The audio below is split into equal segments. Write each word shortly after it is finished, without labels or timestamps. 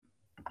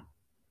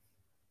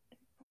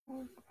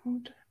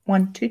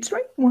1, 2,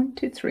 3, 1,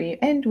 2, 3,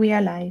 and we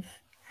are live.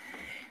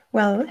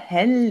 Well,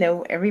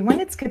 hello everyone.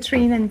 It's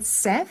Katrin and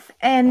Seth,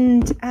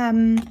 and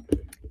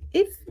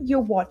if you're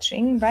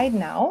watching right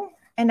now,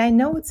 and I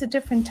know it's a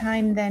different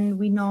time than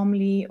we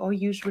normally or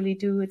usually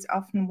do, it's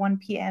often 1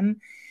 p.m.,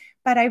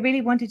 but I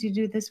really wanted to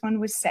do this one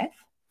with Seth.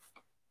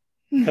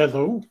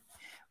 Hello.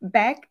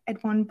 Back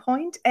at one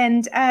point,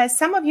 and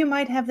some of you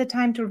might have the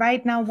time to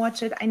right now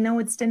watch it. I know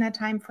it's dinner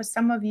time for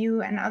some of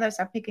you, and others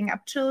are picking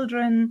up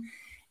children,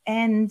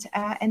 and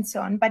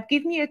so on. But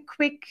give me a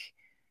quick.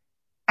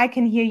 I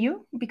can hear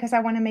you because I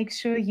want to make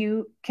sure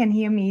you can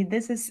hear me.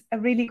 This is a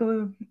really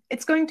good.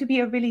 It's going to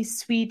be a really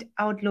sweet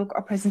outlook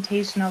or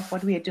presentation of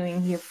what we are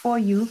doing here for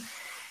you,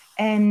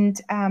 and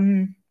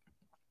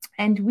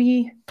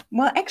we,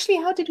 well, actually,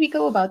 how did we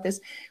go about this?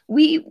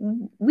 We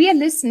are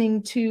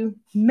listening to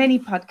many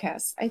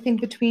podcasts, I think,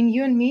 between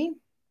you and me.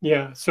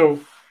 Yeah, so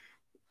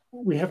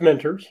we have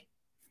mentors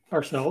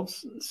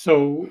ourselves.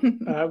 So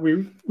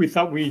we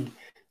thought we'd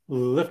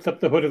lift up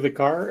the hood of the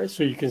car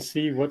so you can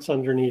see what's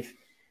underneath.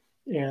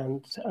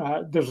 And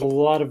there's a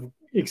lot of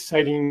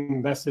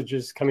exciting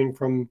messages coming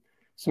from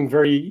some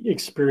very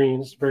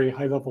experienced, very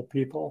high-level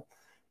people.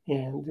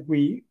 And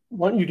we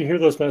want you to hear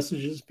those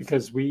messages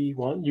because we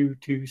want you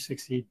to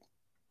succeed.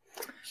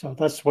 So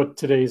that's what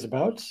today is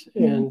about.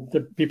 Mm-hmm. And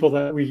the people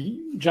that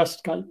we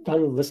just got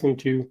done listening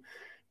to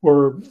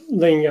were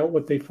laying out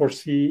what they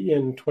foresee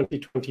in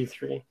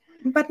 2023.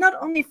 But not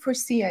only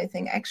foresee, I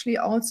think, actually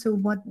also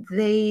what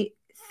they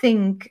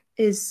think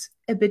is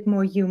a bit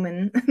more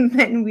human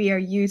than we are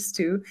used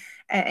to.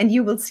 And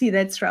you will see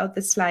that throughout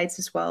the slides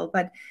as well.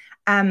 But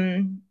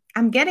I'm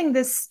getting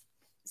this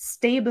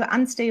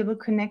unstable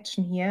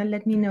connection here.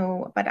 Let me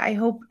know. But I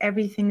hope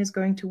everything is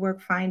going to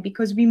work fine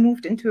because we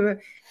moved into a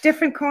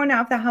different corner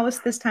of the house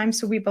this time.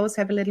 So we both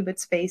have a little bit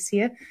space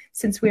here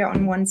since we are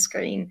on one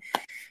screen.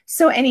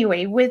 So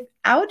anyway,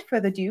 without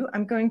further ado,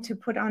 I'm going to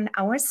put on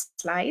our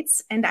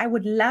slides, and I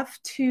would love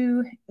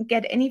to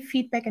get any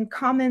feedback and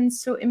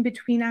comments. So in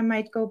between, I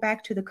might go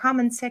back to the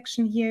comment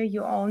section here.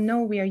 You all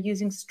know we are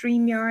using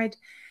StreamYard,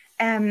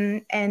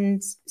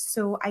 and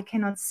so I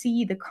cannot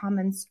see the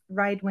comments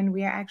right when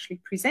we are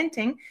actually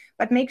presenting,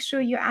 but make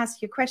sure you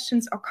ask your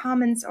questions or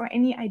comments or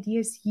any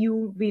ideas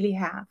you really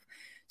have.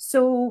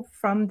 So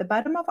from the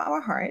bottom of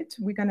our heart,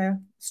 we're going to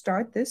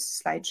start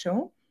this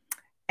slideshow.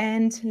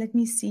 And let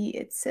me see,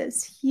 it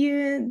says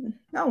here,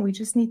 no, we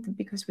just need to,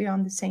 because we are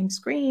on the same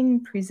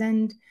screen,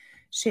 present,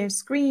 share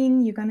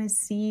screen. You're going to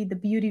see the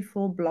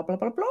beautiful blah, blah,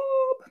 blah, blah.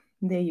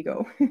 There you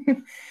go.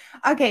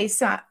 Okay,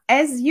 so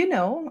as you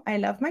know, I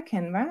love my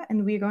camera,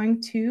 and we're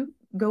going to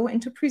go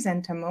into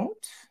presenter mode.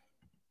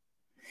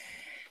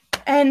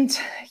 And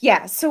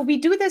yeah, so we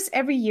do this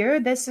every year.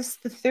 This is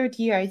the third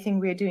year, I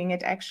think we're doing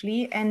it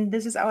actually. And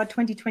this is our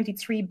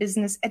 2023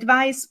 business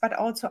advice, but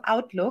also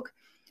outlook.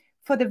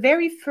 For the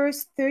very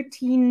first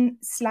 13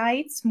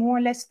 slides, more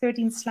or less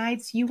 13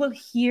 slides, you will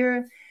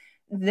hear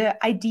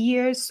the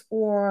ideas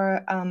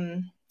or,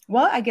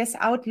 I guess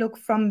outlook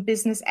from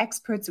business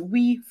experts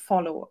we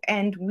follow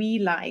and we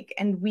like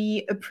and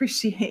we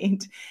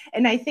appreciate.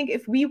 And I think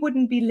if we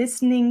wouldn't be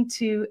listening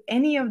to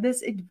any of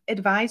this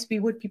advice, we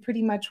would be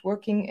pretty much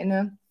working in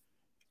a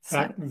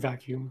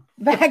vacuum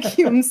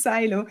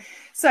silo.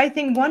 So I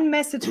think one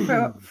message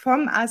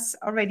from us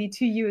already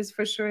to you is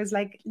for sure is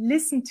like,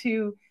 listen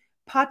to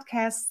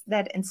podcasts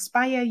that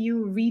inspire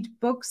you, read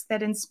books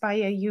that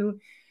inspire you,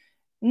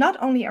 not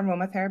only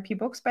aromatherapy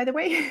books, by the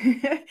way.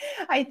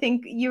 I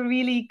think you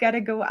really got to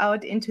go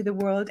out into the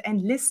world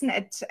and listen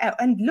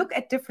and look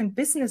at different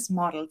business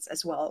models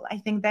as well. I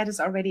think that is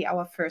already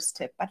our first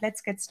tip, but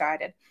let's get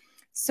started.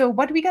 So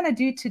what we're going to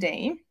do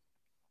today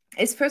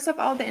is, first of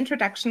all, the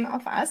introduction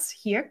of us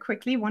here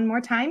quickly one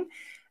more time.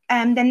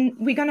 And then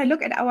we're going to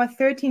look at our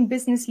 13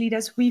 business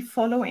leaders we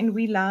follow and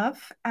we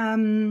love.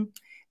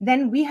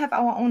 Then we have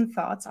our own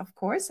thoughts, of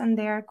course, and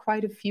there are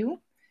quite a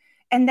few.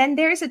 And then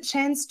there is a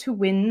chance to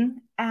win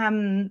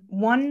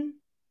one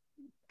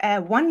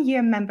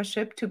year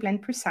membership to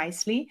Blend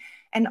Precisely,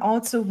 and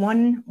also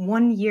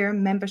one year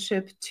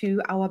membership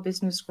to our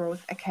Business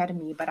Growth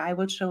Academy. But I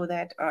will show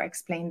that or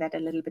explain that a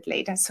little bit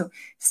later. So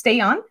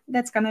stay on.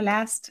 That's going to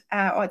last,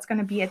 or it's going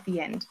to be at the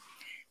end.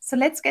 So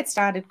let's get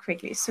started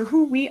quickly. So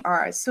who we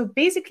are. So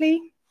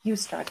basically, you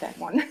start that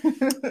one.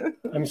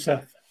 I'm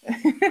Seth.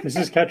 This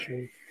is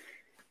Katrin.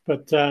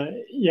 But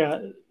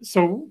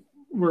so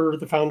we're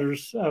the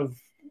founders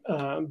of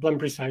Blend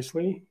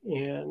Precisely,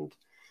 and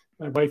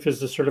my wife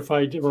is a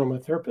certified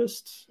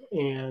aromatherapist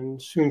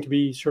and soon to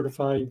be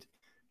certified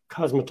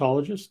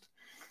cosmetologist.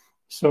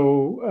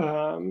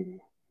 So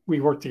we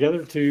work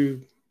together to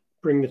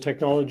bring the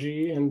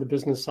technology and the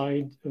business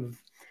side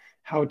of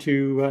how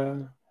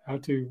to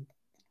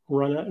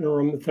run an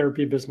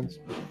aromatherapy business.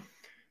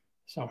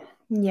 So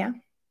yeah,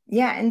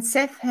 and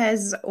Seth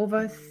has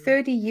over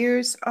 30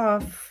 years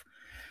of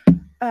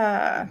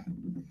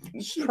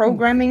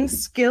programming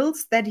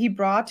skills that he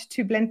brought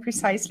to Blend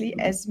Precisely,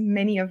 as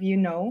many of you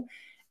know.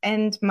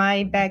 And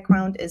my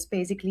background is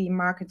basically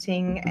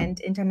marketing and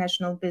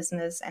international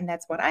business, and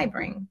that's what I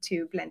bring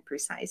to Blend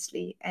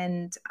Precisely.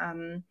 And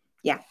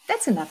yeah,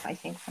 that's enough, I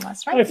think, from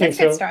us, right? Let's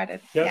get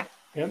started. Yeah.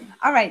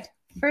 All right,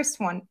 first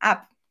one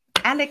up.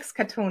 Alex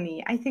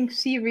Catoni. I think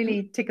she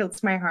really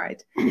tickles my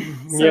heart.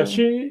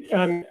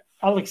 Yeah,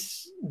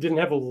 Alex didn't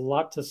have a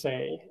lot to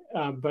say,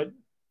 but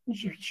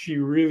she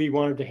really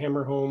wanted to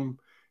hammer home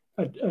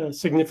a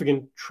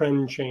significant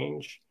trend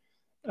change.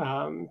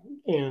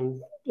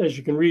 And as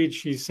you can read,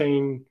 she's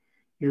saying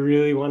you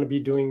really want to be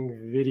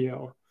doing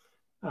video.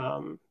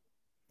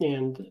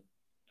 And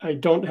I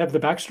don't have the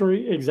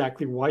backstory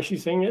exactly why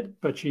she's saying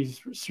it, but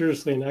she's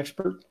seriously an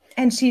expert.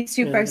 And she's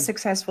super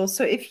successful.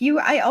 So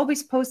I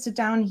always post it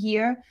down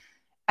here.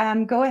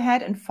 Go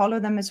ahead and follow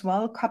them as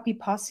well, Copy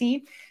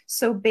Posse.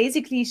 So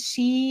basically,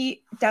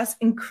 she does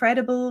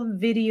incredible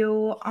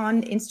video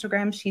on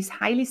Instagram. She's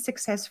highly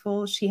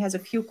successful. She has a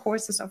few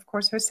courses, of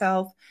course,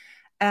 herself.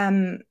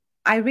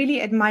 I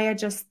really admire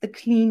just the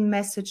clean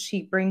message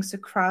she brings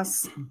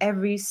across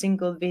every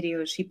single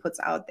video she puts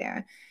out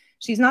there.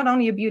 She's not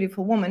only a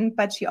beautiful woman,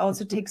 but she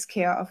also takes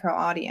care of her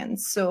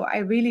audience. So I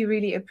really,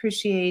 really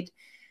appreciate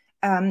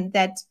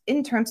that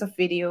in terms of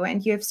video,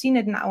 and you have seen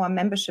it in our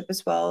membership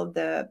as well,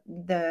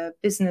 the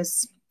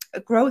business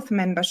growth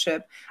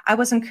membership, I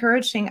was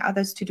encouraging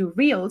others to do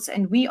reels,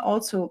 and we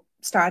also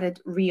started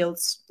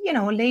reels,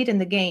 late in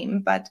the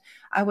game, but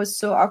I was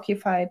so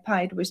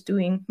occupied with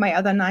doing my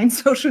other 9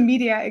 social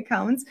media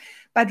accounts.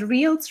 But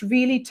reels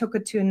really took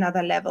it to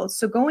another level.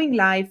 So going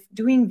live,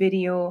 doing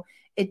video,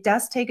 it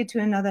does take it to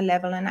another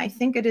level. And I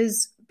think it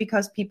is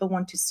because people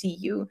want to see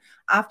you.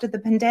 After the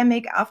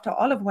pandemic, after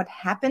all of what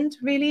happened,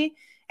 really,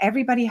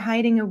 everybody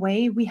hiding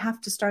away, we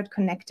have to start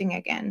connecting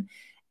again.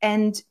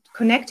 And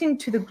connecting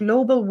to the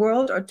global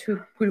world, or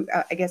to,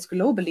 I guess,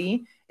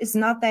 globally, is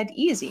not that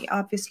easy.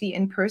 Obviously,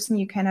 in person,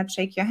 you cannot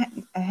shake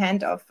a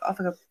hand of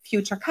a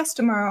future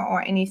customer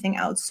or anything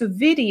else. So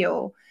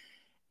video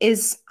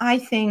is, I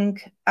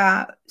think,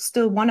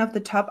 still one of the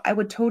top. I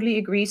would totally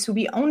agree. So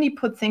we only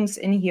put things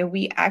in here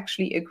we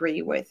actually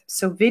agree with.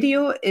 So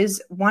video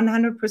is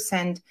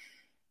 100%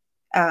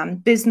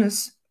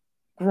 business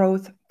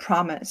growth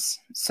promise.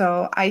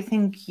 So I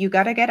think you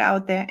got to get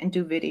out there and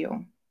do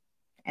video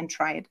and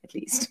try it at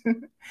least.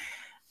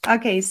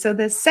 Okay, so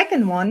the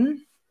second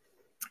one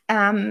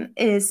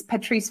is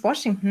Patrice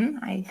Washington,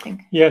 I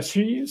think. Yeah,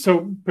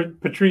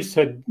 Patrice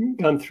had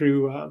gone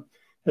through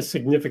a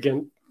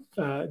significant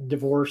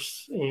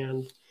divorce,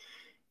 and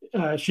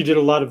she did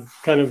a lot of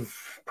kind of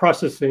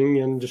processing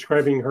and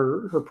describing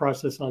her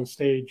process on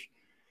stage.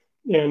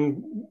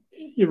 And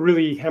it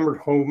really hammered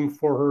home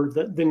for her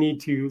that the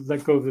need to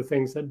let go of the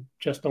things that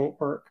just don't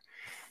work.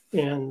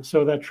 And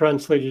so that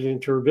translated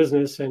into her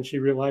business, and she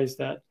realized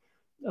that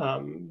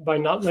by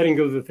not letting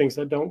go of the things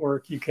that don't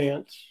work, you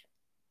can't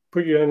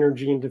put your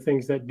energy into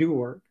things that do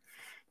work.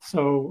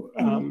 So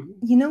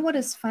you know what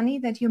is funny?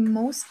 That you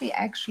mostly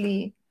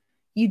actually,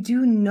 you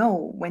do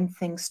know when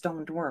things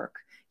don't work.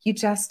 You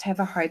just have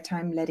a hard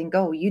time letting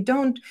go. You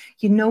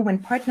know when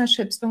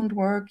partnerships don't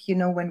work,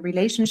 when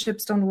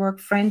relationships don't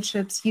work,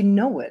 friendships, you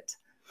know it.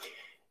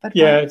 But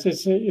yeah,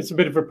 it's a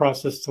bit of a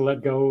process to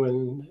let go,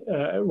 and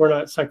we're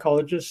not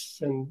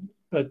psychologists,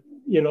 but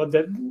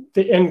that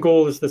the end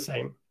goal is the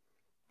same.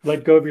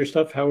 Let go of your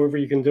stuff, however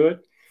you can do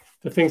it.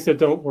 The things that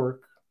don't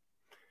work.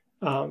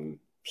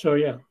 So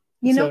yeah.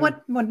 You know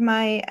what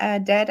my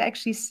dad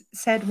actually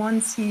said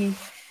once?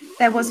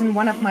 That was in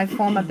one of my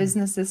former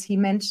businesses. He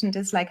mentioned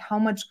is like, how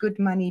much good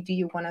money do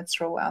you want to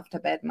throw after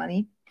bad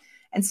money?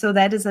 And so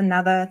that is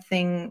another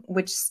thing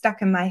which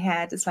stuck in my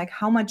head. Is like,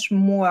 how much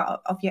more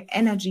of your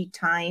energy,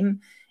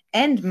 time,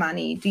 and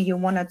money do you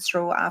want to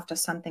throw after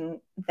something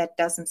that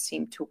doesn't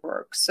seem to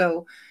work?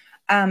 So,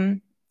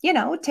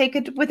 take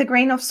it with a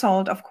grain of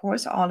salt, of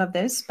course, all of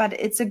this, but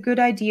it's a good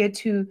idea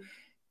to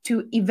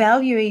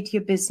evaluate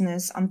your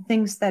business on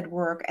things that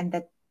work and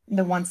that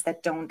the ones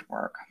that don't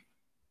work.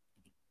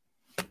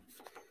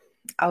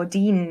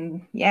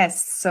 Dean,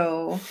 yes.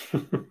 So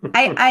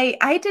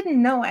I didn't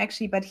know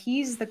actually, but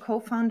he's the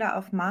co-founder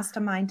of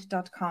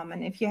mastermind.com.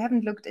 And if you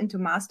haven't looked into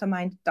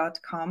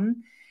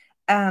mastermind.com,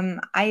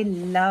 I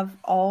love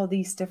all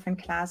these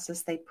different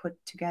classes they put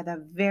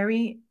together.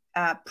 Very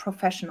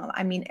professional.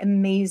 I mean,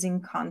 amazing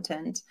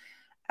content.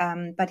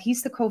 But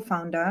he's the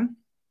co-founder.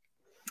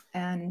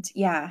 And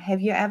yeah,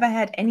 have you ever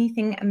had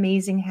anything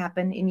amazing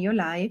happen in your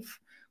life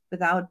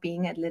without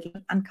being a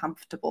little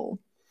uncomfortable?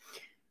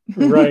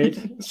 Right.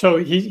 So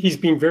he's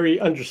being very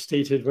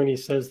understated when he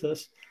says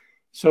this.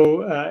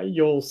 So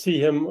you'll see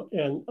him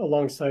and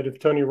alongside of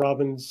Tony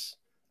Robbins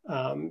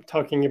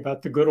talking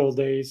about the good old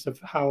days of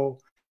how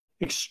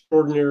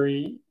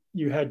extraordinary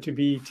you had to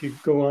be to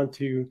go on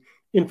to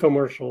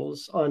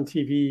infomercials on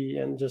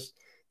TV, and just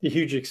the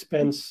huge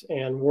expense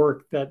and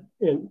work that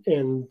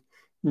and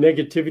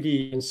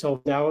negativity and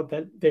self-doubt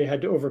that they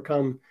had to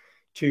overcome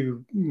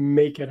to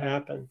make it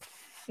happen.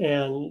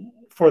 And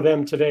for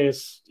them today,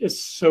 it's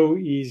so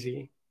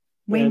easy.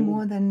 Way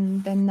more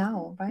than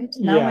now, right?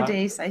 Yeah.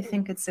 Nowadays, I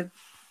think it's a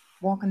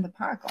walk in the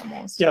park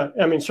almost. Yeah,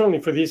 I mean,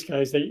 certainly for these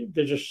guys, they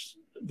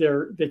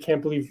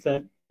can't believe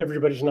that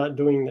everybody's not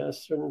doing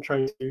this and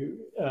trying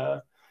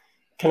to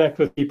connect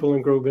with people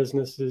and grow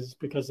businesses,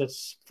 because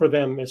that's, for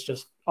them, it's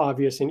just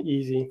obvious and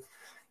easy.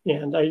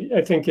 And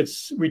I think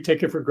we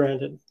take it for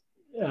granted.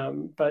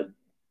 But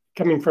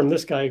coming from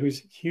this guy who's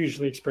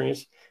hugely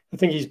experienced, I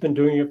think he's been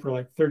doing it for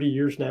like 30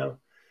 years now.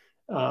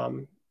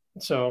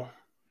 So,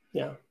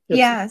 yeah.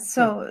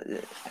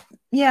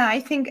 I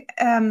think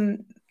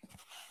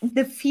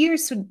the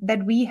fears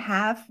that we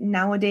have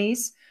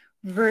nowadays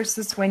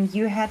versus when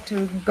you had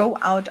to go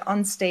out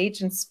on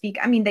stage and speak.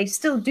 I mean, they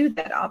still do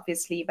that,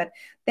 obviously, but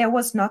there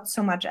was not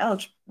so much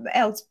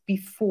else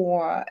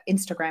before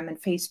Instagram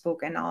and Facebook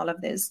and all of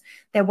this.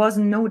 There was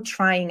no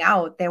trying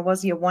out. There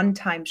was your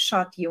one-time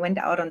shot. You went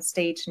out on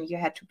stage and you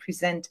had to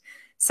present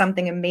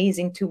something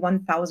amazing to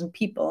 1,000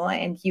 people,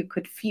 and you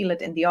could feel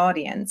it in the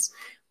audience.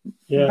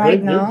 Yeah,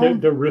 right now,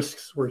 the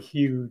risks were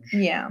huge.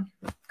 Yeah,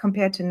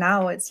 compared to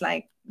now, it's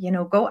like,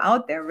 go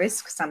out there,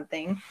 risk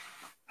something.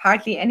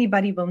 Hardly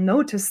anybody will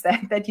notice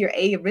that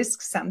you're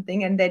risk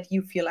something and that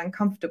you feel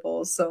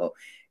uncomfortable. So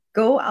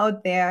go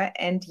out there,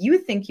 and you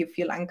think you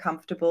feel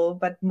uncomfortable,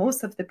 but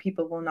most of the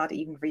people will not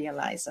even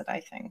realize it, I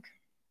think.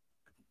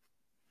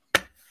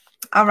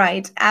 All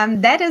right.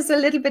 That is a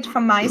little bit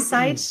from my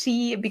side.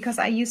 Because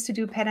I used to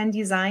do pattern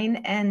design,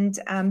 and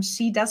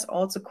she does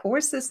also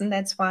courses, and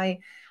that's why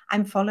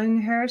I'm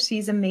following her.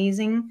 She's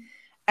amazing.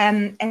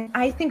 And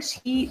I think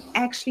she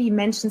actually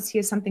mentions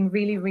here something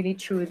really, really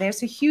true.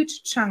 There's a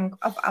huge chunk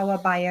of our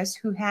buyers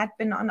who had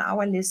been on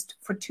our list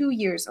for 2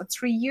 years or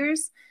 3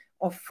 years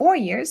or 4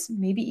 years,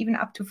 maybe even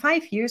up to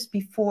 5 years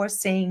before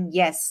saying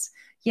yes.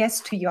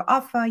 Yes to your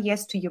offer,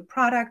 yes to your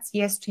products,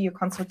 yes to your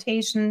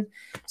consultation.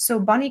 So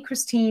Bonnie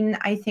Christine,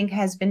 I think,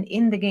 has been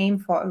in the game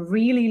for a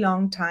really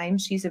long time.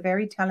 She's a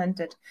very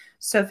talented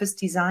surface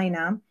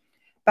designer.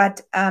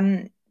 But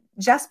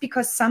just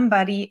because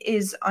somebody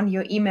is on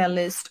your email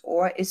list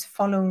or is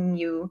following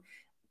you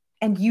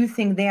and you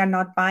think they are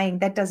not buying,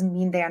 that doesn't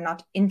mean they are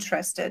not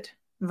interested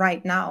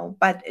right now.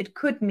 But it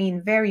could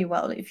mean very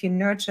well if you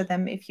nurture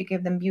them, if you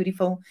give them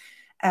beautiful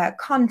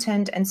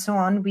content and so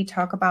on. We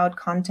talk about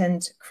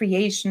content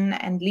creation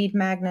and lead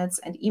magnets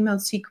and email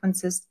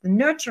sequences, the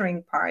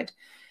nurturing part.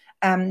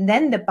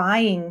 Then the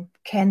buying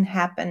can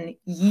happen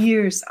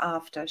years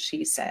after,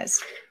 she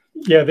says.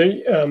 Yeah,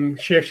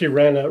 she actually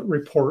ran a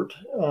report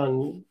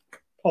on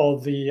all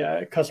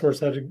the customers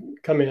that had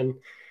come in.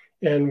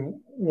 And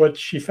what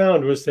she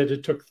found was that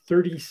it took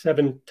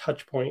 37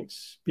 touch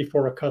points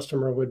before a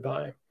customer would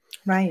buy.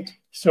 Right.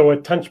 So a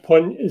touch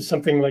point is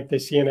something like they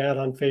see an ad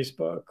on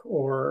Facebook,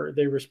 or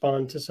they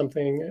respond to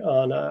something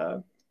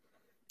on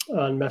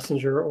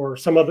Messenger or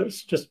some other,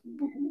 just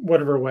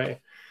whatever way.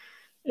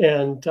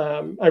 And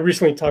I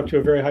recently talked to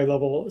a very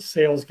high-level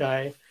sales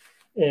guy,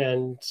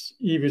 and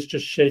he was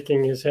just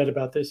shaking his head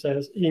about this.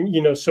 As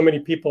so many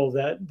people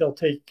that they'll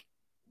take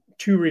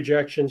 2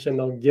 rejections and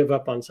they'll give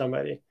up on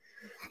somebody.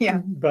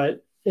 Yeah.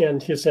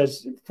 And he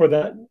says, for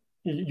that,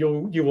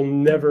 you will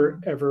never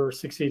ever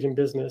succeed in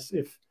business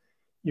if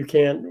you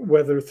can't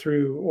weather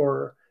through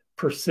or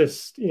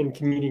persist in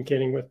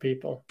communicating with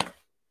people.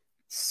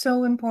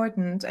 So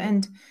important.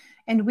 And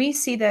we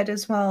see that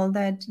as well,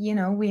 that,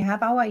 we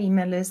have our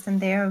email list and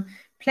there are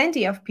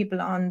plenty of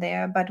people on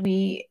there, but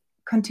we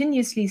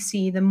continuously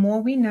see the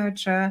more we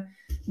nurture,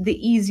 the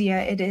easier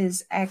it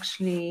is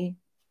actually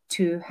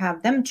to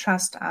have them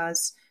trust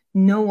us,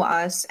 know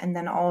us, and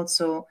then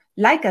also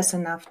like us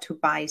enough to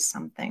buy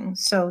something.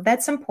 So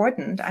that's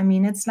important. I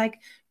mean, it's like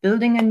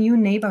building a new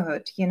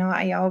neighborhood.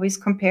 I always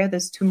compare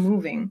this to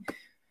moving.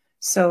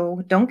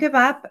 So don't give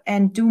up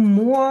and do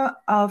more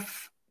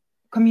of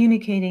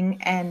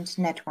communicating and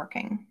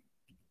networking.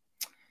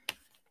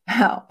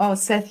 Oh,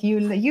 Seth,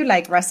 you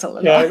like Russell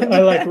a lot. Yeah,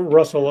 I like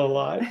Russell a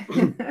lot.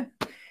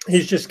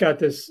 He's just got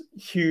this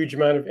huge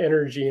amount of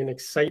energy and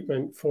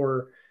excitement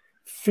for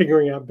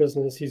figuring out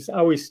business. He's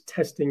always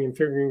testing and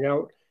figuring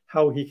out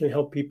how he can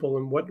help people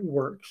and what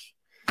works.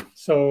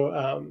 So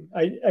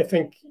I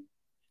think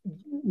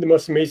the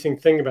most amazing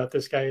thing about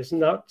this guy is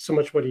not so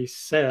much what he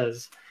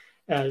says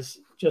as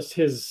just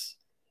his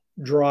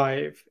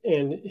drive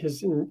and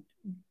his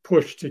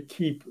push to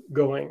keep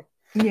going.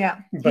 Yeah,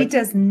 he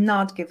does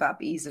not give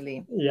up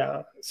easily.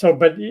 Yeah. So,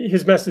 but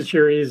his message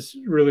here is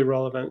really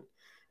relevant.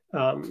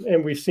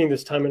 And we've seen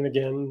this time and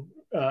again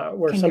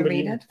where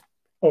somebody... Can you read it?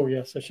 Oh,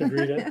 yes, I should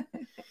read it.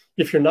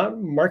 If you're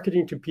not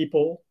marketing to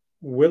people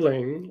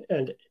willing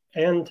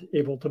and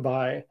able to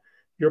buy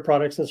your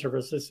products and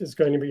services, it's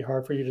going to be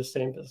hard for you to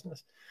stay in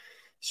business.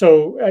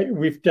 So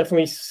we've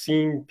definitely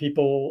seen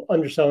people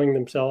underselling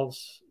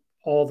themselves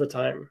all the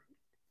time.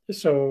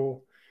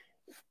 So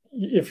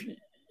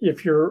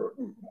if your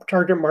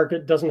target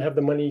market doesn't have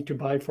the money to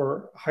buy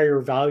for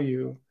higher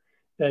value,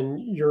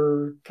 then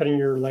you're cutting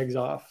your legs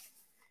off.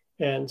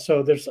 And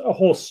so there's a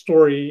whole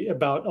story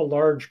about a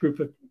large group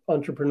of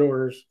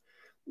entrepreneurs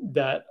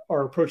that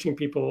are approaching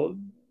people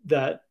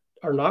that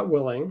are not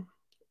willing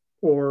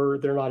or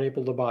they're not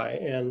able to buy.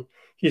 And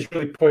he's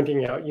really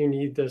pointing out you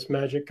need this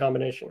magic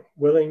combination,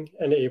 willing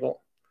and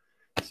able.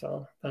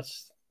 So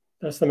that's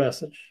the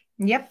message.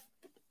 Yep.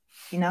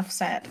 Enough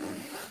said.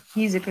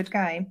 He's a good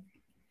guy.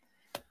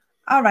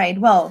 All right.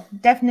 Well,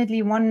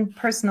 definitely one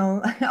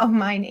personal of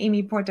mine,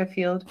 Amy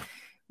Porterfield.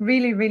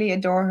 Really, really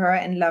adore her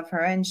and love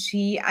her. And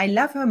I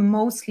love her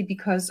mostly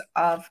because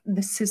of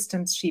the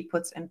systems she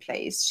puts in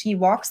place. She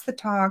walks the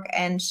talk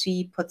and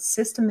she puts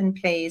system in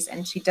place,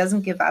 and she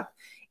doesn't give up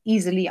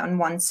easily on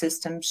one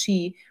system.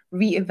 She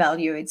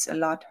reevaluates a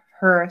lot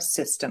her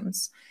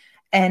systems.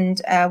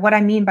 And what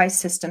I mean by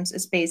systems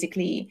is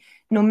basically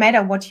no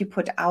matter what you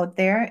put out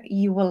there,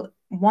 you will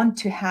want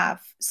to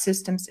have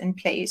systems in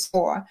place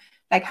for,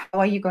 like, how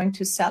are you going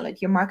to sell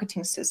it, your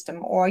marketing system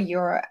or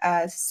your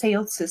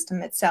sales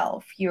system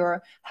itself,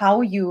 your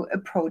how you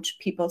approach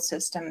people's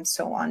system and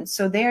so on.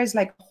 So there's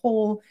like a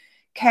whole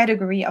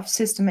category of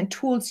system and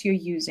tools you're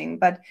using.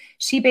 But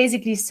she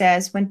basically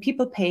says when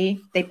people pay,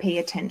 they pay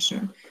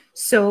attention.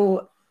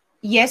 So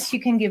yes,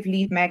 you can give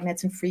lead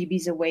magnets and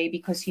freebies away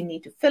because you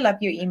need to fill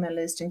up your email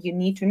list and you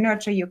need to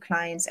nurture your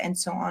clients and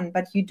so on.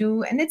 But you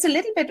do, and it's a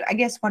little bit, I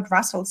guess, what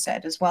Russell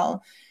said as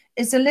well,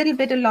 is a little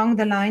bit along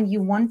the line,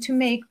 you want to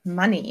make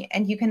money,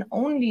 and you can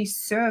only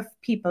serve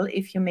people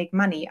if you make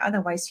money.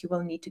 Otherwise, you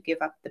will need to give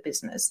up the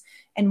business.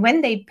 And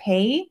when they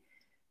pay,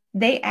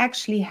 they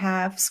actually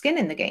have skin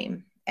in the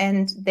game,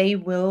 and they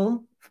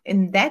will,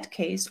 in that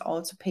case,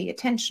 also pay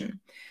attention.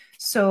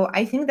 So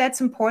I think that's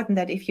important,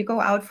 that if you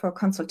go out for a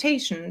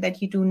consultation,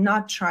 that you do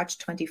not charge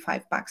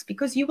 $25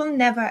 because you will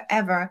never,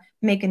 ever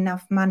make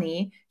enough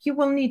money. You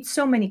will need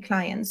so many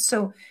clients.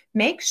 So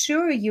make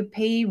sure you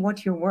pay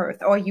what you're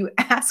worth, or you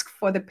ask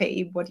for the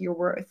pay what you're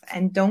worth,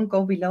 and don't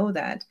go below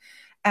that.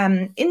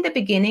 In the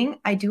beginning,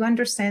 I do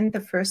understand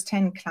the first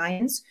 10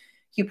 clients,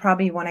 you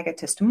probably want to get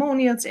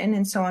testimonials in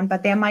and so on,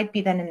 but there might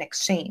be then an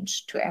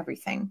exchange to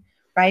everything.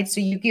 Right?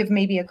 So you give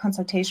maybe a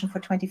consultation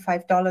for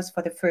 $25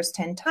 for the first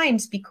 10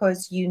 times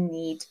because you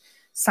need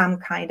some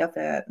kind of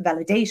a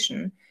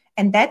validation.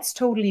 And that's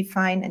totally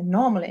fine and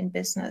normal in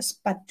business,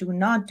 but do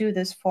not do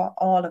this for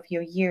all of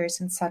your years.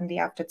 And suddenly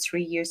after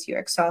 3 years, you're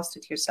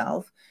exhausted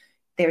yourself.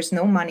 There's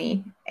no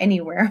money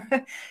anywhere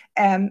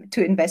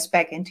to invest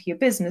back into your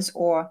business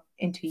or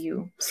into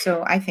you.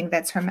 So I think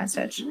that's her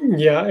message.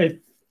 Yeah,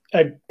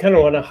 I kind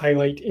of want to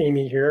highlight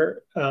Amy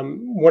here.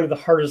 One of the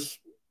hardest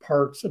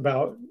parts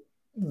about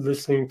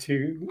listening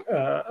to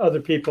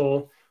other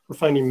people or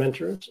finding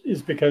mentors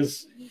is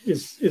because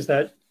is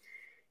that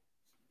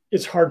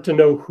it's hard to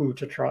know who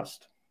to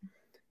trust.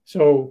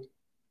 So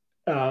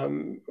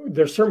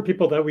there's certain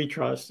people that we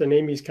trust, and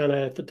Amy's kind of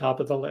at the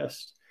top of the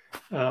list.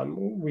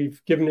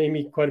 We've given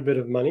Amy quite a bit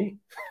of money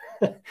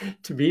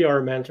to be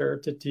our mentor,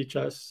 to teach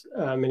us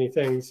many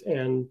things,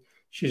 and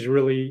she's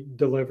really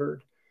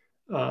delivered.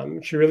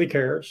 She really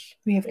cares.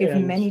 We have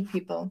given many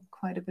people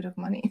quite a bit of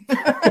money.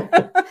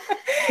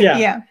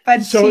 Yeah,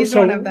 but she's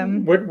one of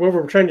them. What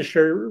we're trying to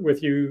share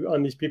with you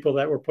on these people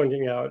that we're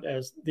pointing out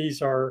as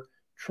these are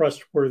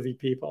trustworthy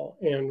people,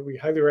 and we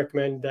highly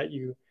recommend that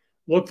you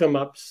look them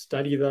up,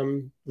 study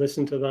them,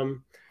 listen to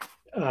them.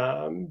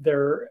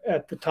 They're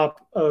at the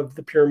top of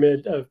the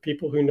pyramid of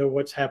people who know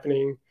what's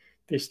happening.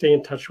 They stay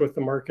in touch with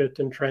the market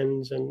and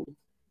trends, and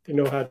they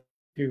know how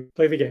to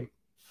play the game.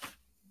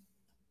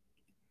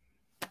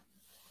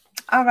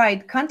 All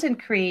right,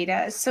 content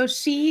creator. So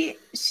she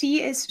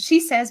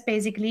says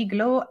basically,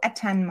 Glow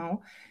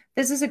Atanmo,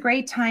 this is a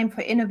great time for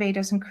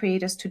innovators and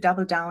creators to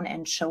double down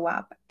and show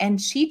up.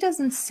 And she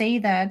doesn't say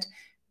that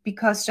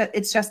because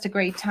it's just a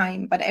great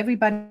time, but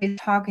everybody is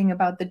talking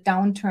about the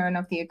downturn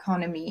of the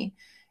economy.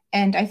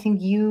 And I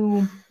think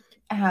you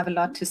have a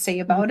lot to say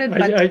about it,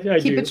 but I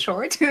keep it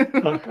short.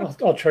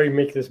 I'll try to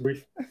make this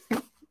brief.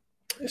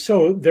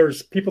 So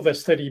there's people that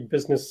study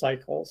business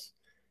cycles,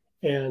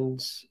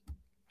 and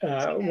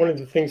one of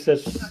the things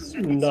that's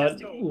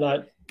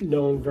not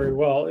known very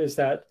well is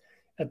that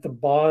at the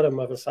bottom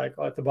of a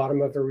cycle, at the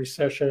bottom of a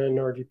recession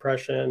or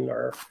depression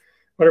or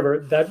whatever,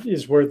 that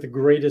is where the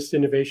greatest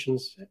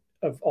innovations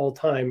of all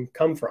time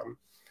come from.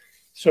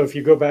 So if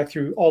you go back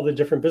through all the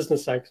different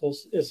business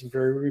cycles, it's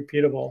very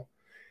repeatable.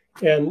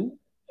 And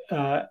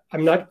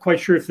I'm not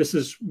quite sure if this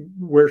is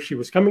where she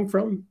was coming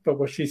from, but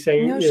what she's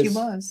saying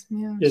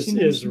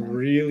is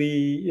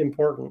really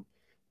important.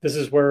 This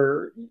is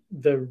where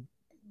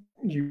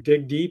you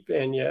dig deep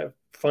and you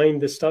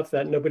find the stuff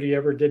that nobody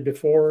ever did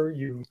before.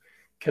 You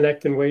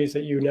connect in ways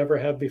that you never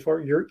have before.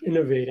 You're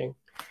innovating.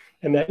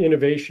 And that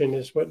innovation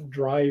is what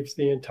drives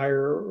the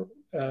entire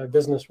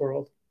business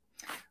world.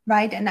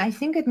 Right. And I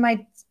think it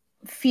might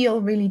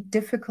feel really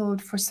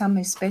difficult for some,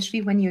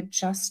 especially when you're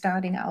just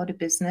starting out a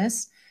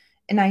business.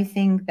 And I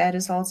think that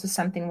is also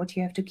something what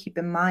you have to keep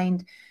in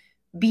mind.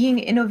 Being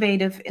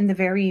innovative in the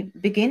very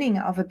beginning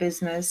of a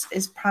business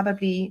is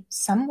probably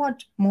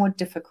somewhat more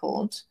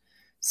difficult.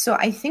 So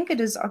I think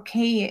it is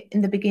okay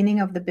in the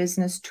beginning of the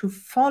business to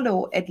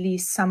follow at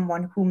least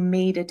someone who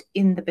made it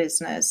in the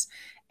business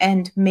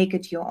and make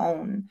it your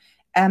own.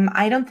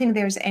 I don't think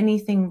there's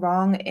anything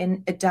wrong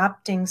in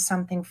adapting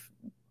something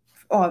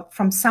or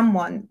from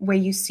someone where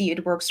you see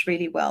it works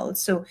really well.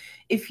 So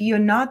if you're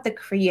not the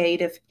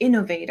creative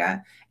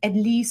innovator, at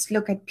least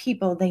look at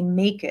people, they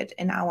make it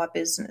in our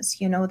business.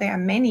 There are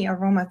many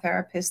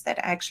aromatherapists that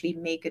actually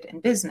make it in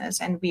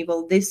business, and we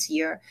will this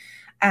year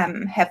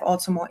have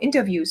also more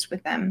interviews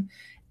with them,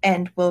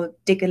 and we'll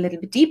dig a little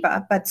bit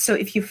deeper. But so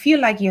if you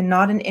feel like you're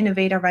not an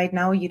innovator right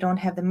now, you don't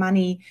have the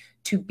money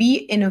to be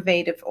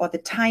innovative or the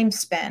time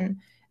span,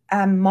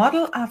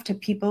 model after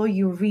people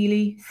you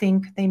really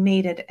think they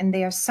made it and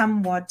they are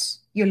somewhat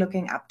you're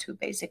looking up to,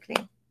 basically.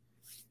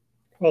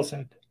 Well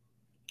said.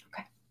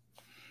 Okay.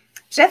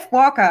 Jeff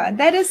Walker,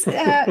 that is,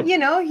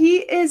 he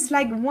is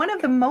like one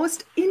of the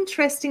most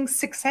interesting,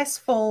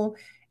 successful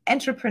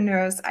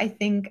entrepreneurs I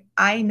think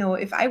I know.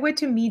 If I were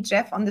to meet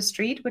Jeff on the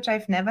street, which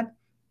I've never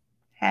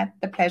had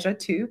the pleasure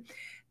to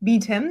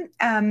meet him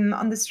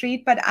on the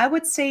street, but I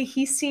would say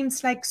he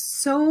seems like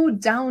so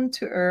down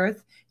to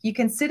earth. You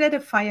can sit at a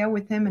fire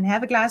with him and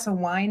have a glass of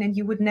wine, and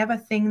you would never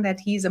think that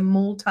he's a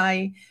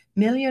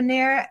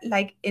multi-millionaire,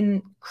 like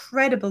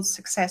incredible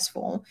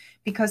successful,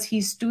 because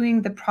he's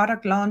doing the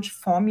product launch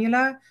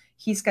formula.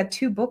 He's got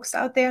 2 books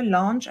out there,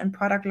 Launch and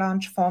Product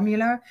Launch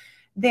Formula.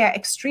 They are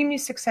extremely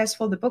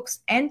successful, the books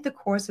and the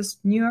courses,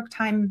 New York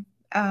Times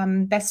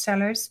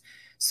bestsellers.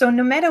 So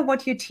no matter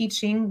what you're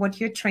teaching,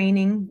 what you're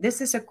training, this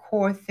is a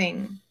core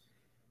thing.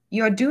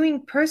 You're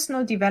doing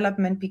personal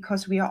development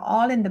because we are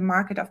all in the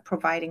market of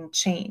providing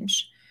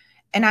change.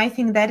 And I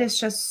think that is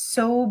just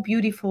so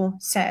beautiful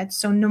said.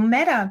 So no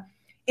matter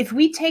if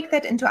we take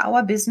that into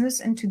our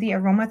business, into the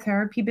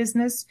aromatherapy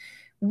business,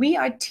 we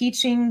are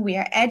teaching, we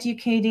are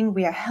educating,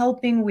 we are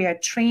helping, we are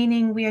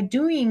training, we are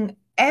doing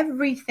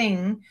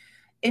everything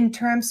in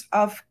terms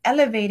of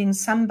elevating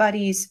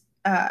somebody's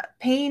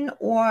pain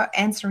or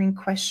answering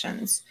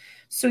questions.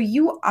 So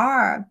you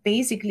are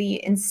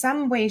basically in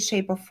some way,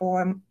 shape, or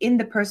form in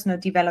the personal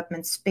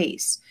development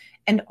space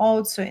and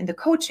also in the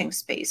coaching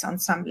space on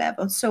some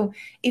level. So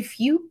if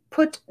you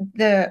put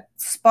the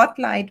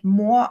spotlight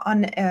more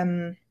on,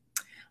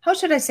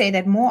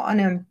 more on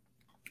an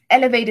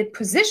elevated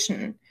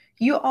position,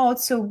 you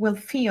also will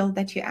feel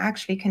that you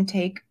actually can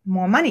take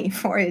more money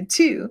for it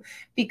too,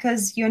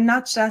 because you're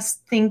not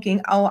just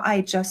thinking, oh,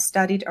 I just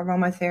studied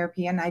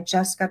aromatherapy and I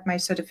just got my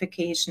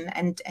certification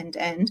and.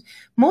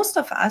 Most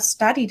of us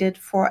studied it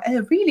for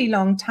a really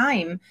long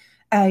time,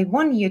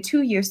 1 year,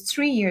 2 years,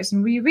 3 years,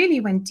 and we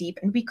really went deep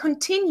and we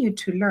continue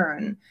to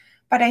learn.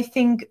 But I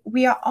think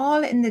we are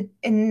all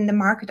in the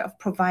market of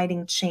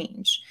providing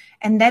change,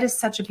 and that is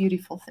such a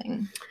beautiful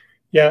thing.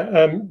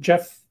 Yeah,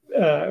 Jeff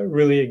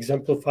really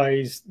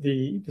exemplifies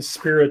the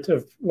spirit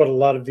of what a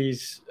lot of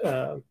these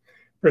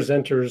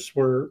presenters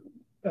were,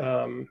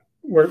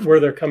 where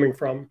they're coming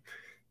from,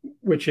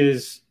 which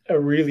is a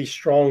really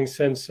strong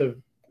sense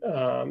of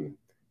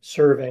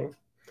serving.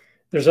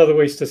 There's other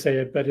ways to say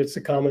it, but it's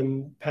a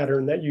common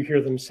pattern that you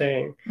hear them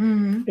saying.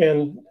 Mm-hmm.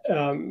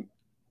 And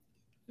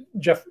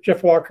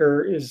Jeff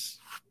Walker is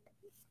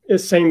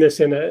saying this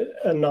in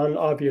a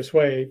non-obvious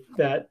way,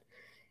 that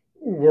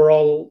we're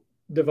all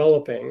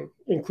developing,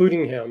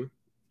 including him,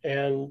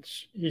 and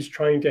he's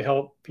trying to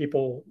help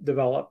people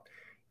develop.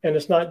 And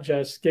it's not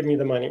just give me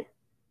the money.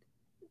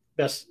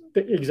 That's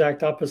the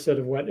exact opposite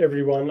of what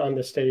everyone on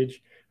the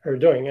stage are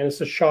doing. And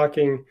it's a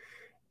shocking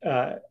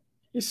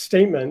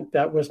statement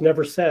that was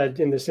never said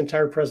in this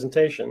entire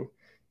presentation,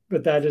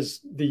 but that is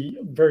the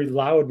very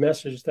loud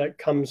message that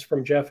comes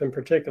from Jeff in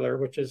particular,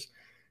 which is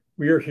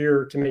we are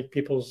here to make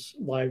people's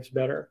lives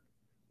better.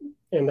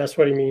 And that's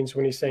what he means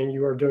when he's saying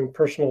you are doing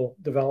personal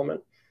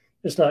development.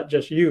 It's not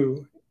just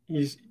you,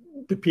 he's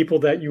the people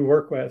that you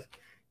work with,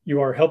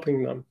 you are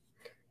helping them.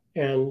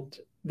 And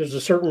there's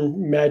a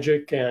certain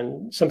magic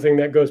and something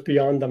that goes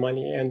beyond the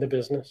money and the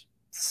business.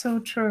 So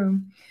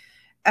true.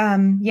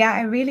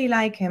 I really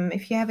like him.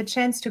 If you have a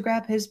chance to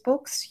grab his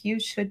books, you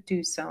should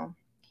do so.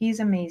 He's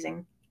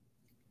amazing.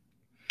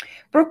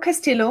 Brooke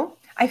Castillo,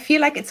 I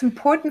feel like it's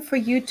important for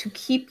you to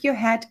keep your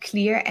head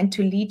clear and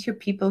to lead your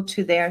people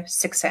to their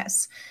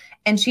success.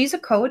 And she's a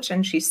coach,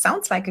 and she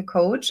sounds like a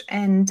coach.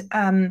 And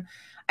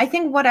I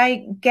think what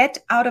I get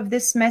out of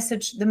this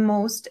message the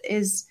most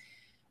is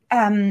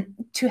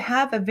to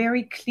have a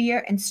very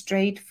clear and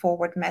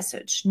straightforward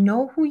message.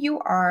 Know who you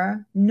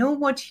are, know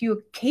what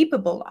you're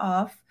capable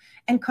of,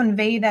 and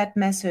convey that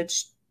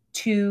message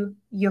to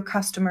your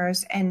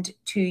customers and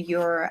to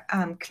your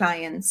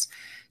clients.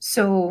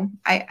 So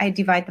I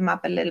divide them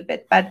up a little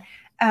bit, but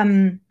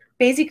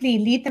basically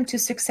lead them to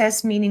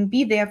success, meaning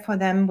be there for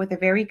them with a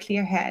very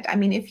clear head. I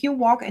mean, if you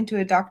walk into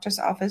a doctor's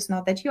office,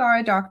 not that you are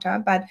a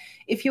doctor, but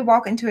if you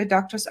walk into a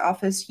doctor's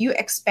office, you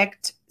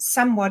expect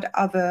somewhat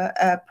of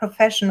a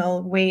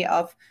professional way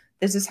of,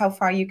 this is how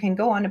far you can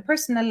go on a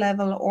personal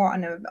level or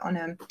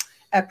on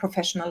a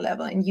professional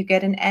level, and you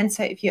get an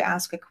answer if you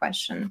ask a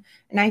question.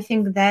 And I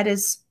think that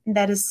is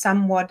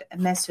somewhat a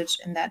message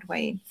in that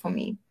way for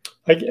me.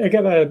 I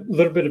got a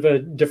little bit of a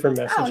different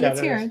message. Oh,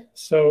 let's hear it.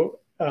 So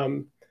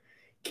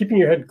keeping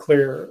your head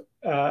clear,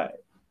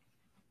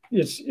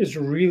 it's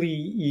really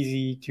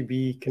easy to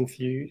be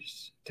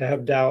confused, to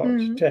have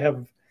doubt, to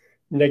have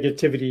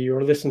negativity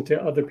or listen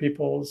to other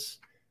people's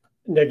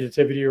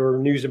negativity or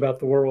news about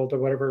the world or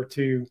whatever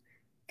to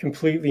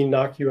completely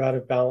knock you out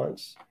of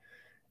balance.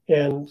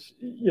 And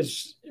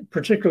it's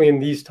particularly in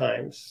these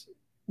times,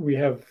 we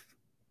have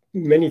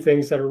many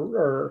things that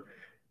are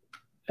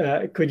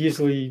could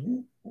easily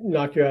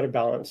knock you out of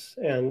balance.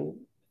 And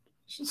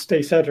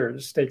stay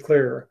centered, stay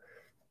clear,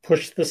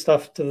 push the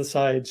stuff to the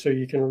side so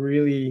you can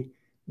really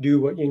do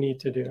what you need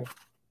to do.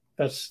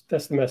 That's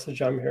the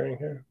message I'm hearing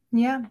here.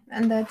 Yeah,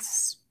 and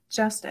that's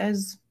just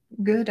as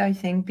good, I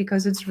think,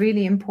 because it's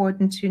really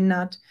important to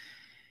not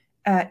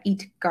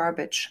eat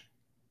garbage,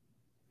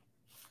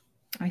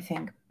 I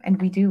think. And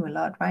we do a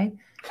lot, right?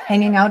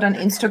 Hanging out on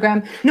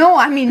Instagram. No,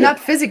 I mean, not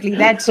physically,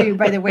 that too.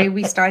 By the way,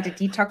 we start a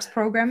detox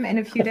program in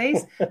a few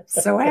days.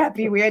 So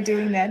happy we are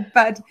doing that.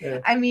 But yeah.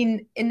 I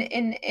mean,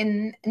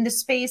 in the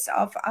space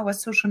of our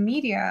social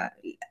media,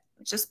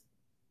 just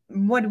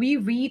what we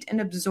read and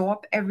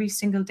absorb every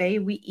single day,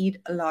 we eat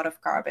a lot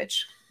of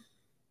garbage,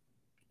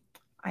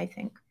 I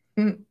think.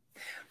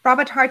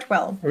 Robert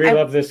Hartwell. We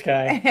love this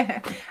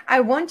guy.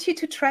 I want you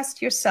to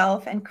trust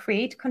yourself and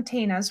create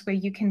containers where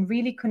you can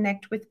really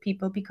connect with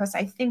people, because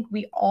I think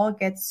we all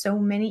get so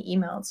many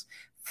emails.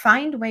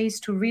 Find ways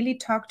to really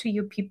talk to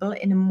your people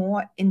in a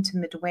more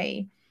intimate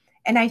way.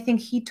 And I think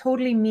he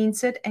totally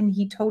means it, and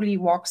he totally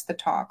walks the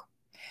talk.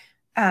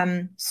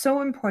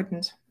 So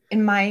important,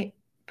 in my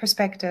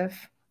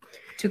perspective,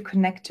 to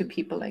connect to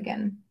people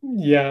again.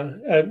 Yeah,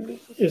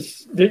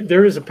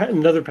 there is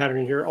another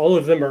pattern here. All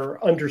of them are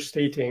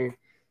understating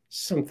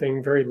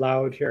something very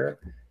loud here.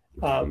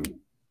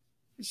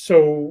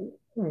 So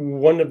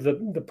one of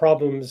the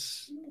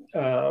problems,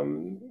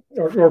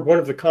 or one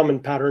of the common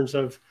patterns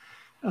of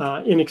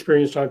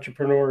inexperienced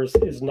entrepreneurs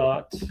is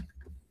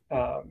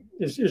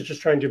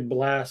just trying to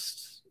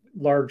blast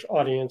large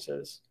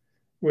audiences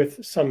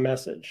with some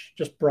message,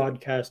 just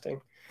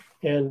broadcasting,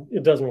 and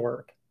it doesn't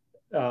work.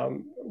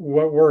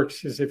 What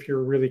works is if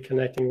you're really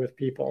connecting with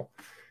people.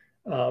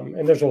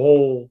 And there's a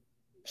whole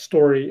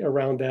story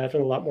around that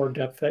and a lot more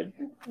depth that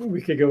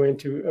we could go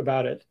into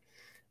about it.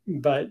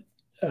 But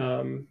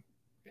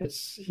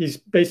he's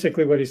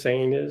basically, what he's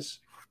saying is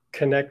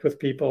connect with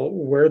people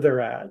where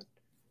they're at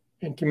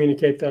and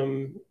communicate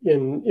them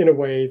in a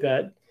way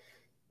that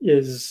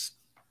is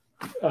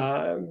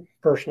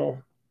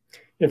personal.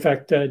 In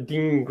fact,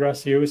 Dean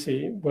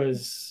Graziosi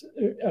was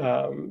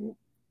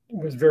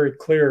very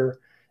clear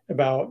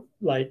about,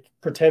 like,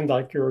 pretend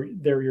like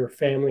they're your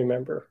family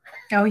member.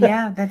 Oh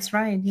yeah, that's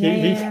right.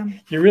 Yeah,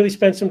 you really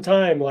spent some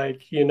time,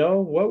 like,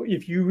 what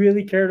if you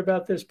really cared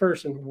about this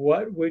person,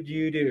 what would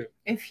you do?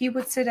 If you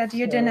would sit at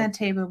your dinner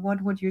table,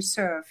 what would you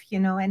serve?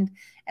 And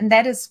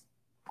that is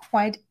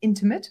quite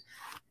intimate.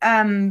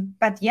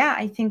 But yeah,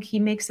 I think he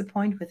makes a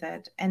point with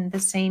it. And the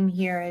same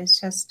here is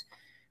just,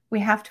 we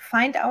have to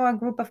find our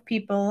group of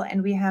people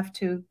and we have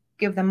to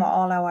give them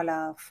all our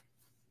love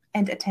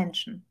and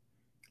attention.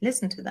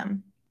 Listen to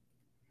them.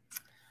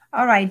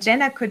 All right,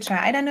 Jenna Kutcher.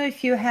 I don't know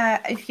if you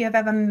have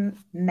ever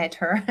met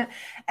her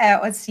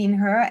or seen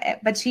her,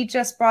 but she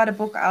just brought a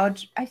book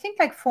out, I think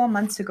like 4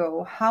 months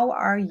ago. How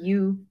Are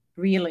You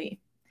Really?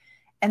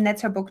 And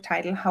that's her book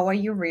title, How Are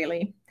You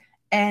Really?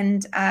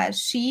 And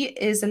she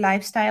is a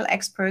lifestyle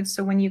expert.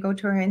 So when you go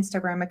to her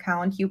Instagram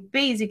account, you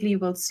basically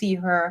will see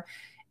her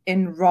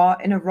in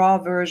a raw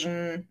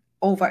version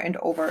over and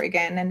over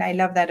again. And I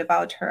love that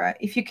about her.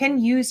 If you can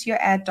use your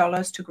ad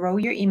dollars to grow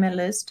your email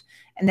list,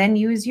 and then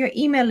use your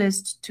email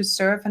list to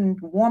serve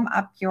and warm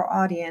up your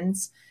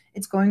audience,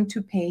 it's going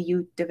to pay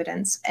you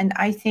dividends. And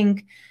I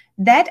think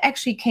that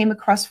actually came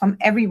across from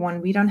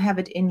everyone. We don't have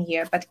it in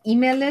here, but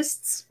email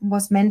lists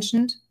was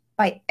mentioned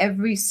by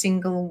every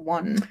single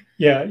one.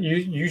 Yeah,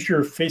 use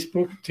your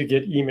Facebook to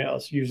get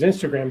emails. Use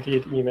Instagram to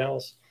get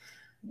emails.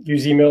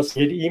 Use emails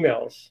to get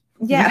emails.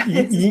 Yeah.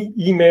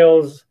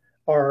 Emails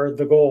are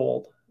the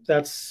gold.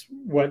 That's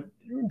what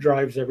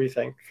drives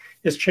everything.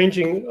 It's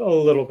changing a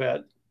little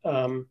bit.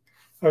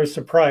 I was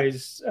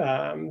surprised.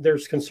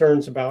 There's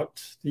concerns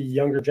about the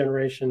younger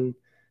generation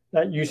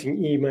not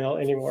using email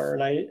anymore.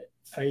 And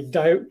I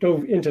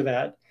dove into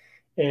that,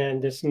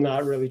 and it's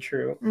not really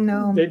true.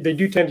 No. They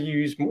do tend to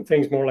use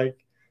things more like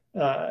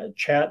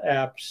chat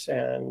apps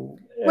and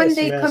when SMS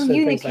they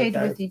communicate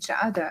like with each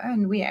other.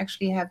 And we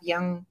actually have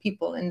young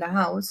people in the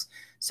house.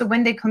 So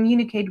when they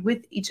communicate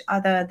with each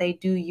other, they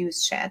do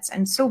use chats.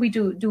 And so we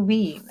do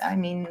we. I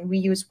mean, we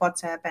use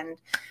WhatsApp and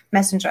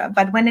Messenger.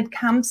 But when it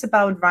comes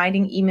about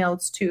writing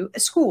emails to a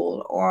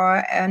school or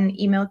an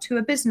email to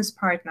a business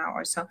partner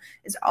or so,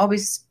 it's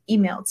always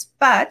emails.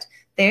 But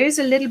there is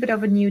a little bit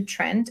of a new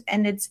trend,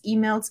 and it's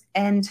emails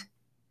and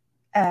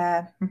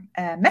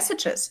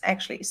messages,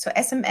 actually. So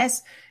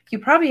SMS, you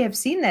probably have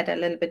seen that a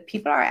little bit.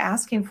 People are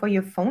asking for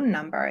your phone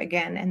number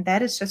again. And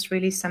that is just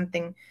really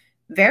something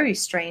very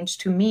strange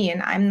to me,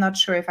 and I'm not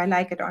sure if I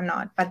like it or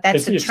not, but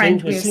that's a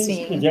trend we're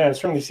seeing. Yeah, it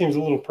certainly seems a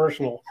little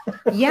personal.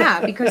 Yeah,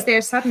 because they're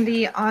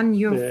suddenly on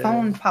your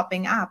phone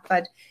popping up,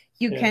 but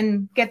you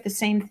can get the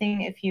same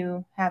thing if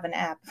you have an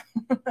app.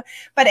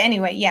 But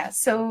anyway, yeah,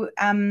 so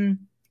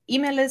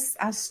email lists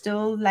are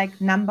still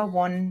like number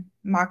one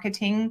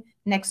marketing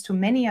next to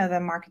many other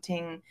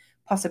marketing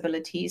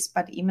possibilities,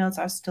 but emails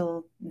are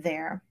still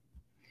there.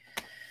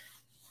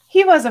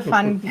 He's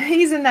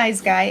a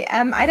nice guy.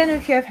 I don't know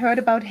if you have heard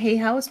about Hay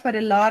House, but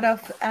a lot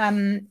of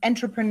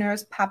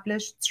entrepreneurs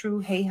publish through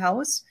Hay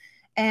House.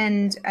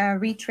 And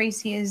Reed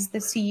Tracy is the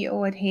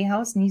CEO at Hay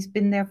House, and he's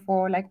been there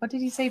for, like, what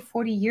did he say,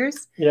 40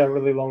 years? Yeah, a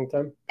really long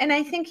time. And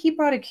I think he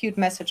brought a cute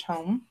message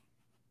home.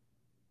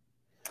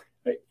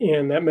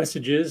 And that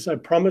message is, I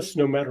promise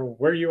no matter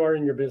where you are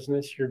in your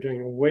business, you're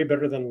doing way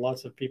better than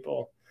lots of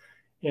people,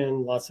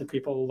 and lots of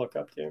people look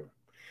up to you.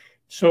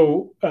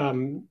 So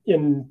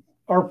in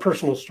our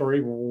personal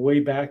story, way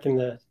back in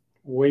the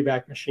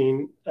Wayback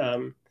Machine,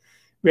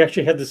 we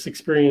actually had this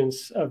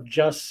experience of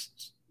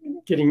just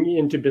getting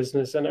into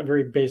business in a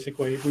very basic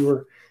way. We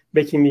were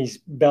making these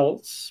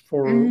belts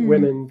for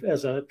women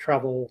as a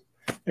travel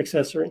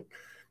accessory.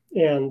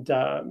 And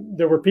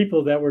there were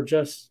people that were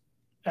just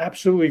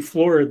absolutely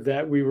floored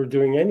that we were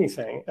doing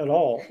anything at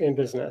all in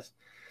business.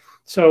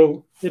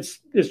 So it's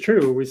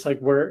true. It's like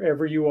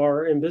wherever you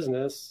are in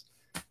business,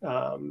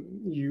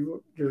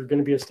 you're going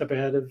to be a step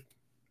ahead of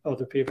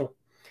other people.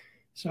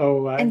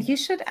 So and you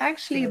should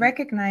actually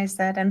recognize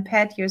that and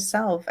pat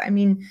yourself,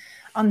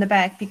 on the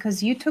back,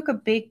 because you took a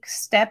big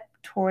step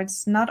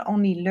towards not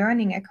only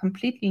learning a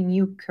completely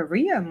new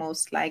career,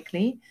 most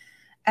likely,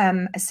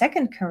 a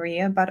second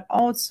career, but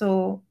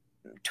also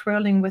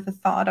twirling with the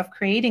thought of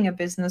creating a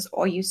business,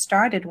 or you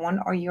started one,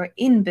 or you're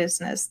in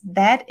business.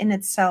 That in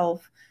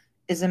itself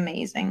is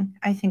amazing.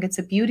 I think it's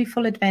a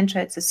beautiful adventure.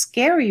 It's a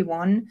scary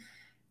one,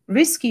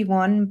 risky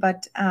one,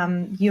 but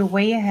you're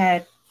way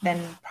ahead than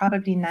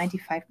probably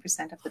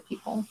 95% of the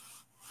people.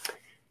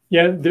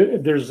 Yeah,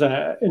 there's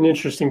an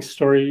interesting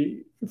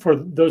story for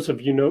those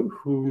of you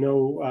who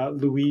know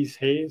Louise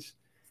Hayes.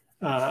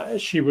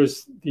 She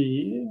was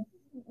the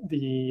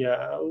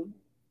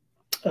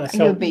Are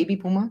you a baby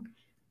boomer?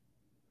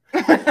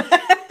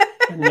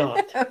 I'm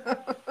not.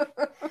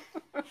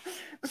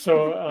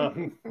 So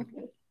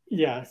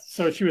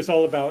so she was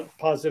all about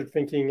positive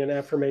thinking and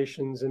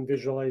affirmations and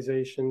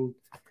visualization,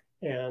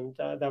 and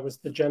that was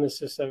the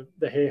genesis of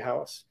the Hay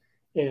House.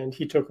 And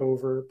he took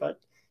over, but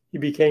he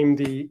became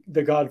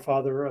the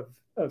godfather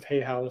of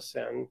Hay House,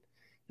 and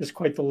is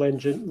quite the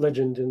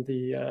legend in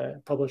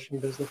the publishing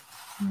business.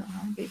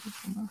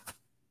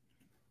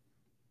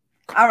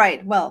 All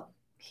right, well,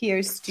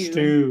 here's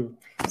Stu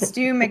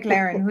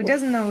McLaren. Who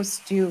doesn't know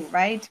Stu,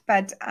 right?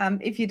 But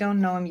if you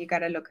don't know him, you got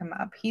to look him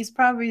up. He's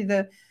probably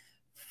the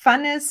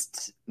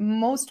funnest,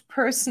 most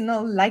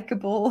personal,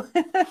 likable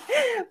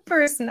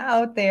person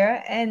out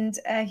there. And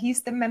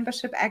he's the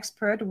membership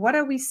expert. What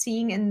are we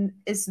seeing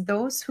is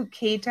those who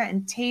cater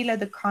and tailor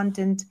the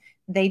content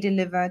they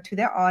deliver to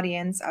their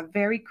audience are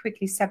very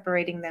quickly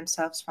separating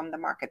themselves from the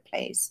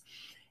marketplace.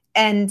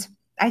 And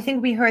I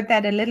think we heard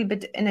that a little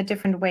bit in a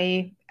different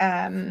way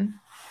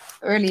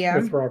earlier.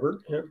 With Robert,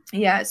 yeah.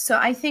 Yeah, so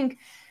I think,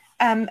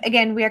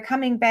 again, we are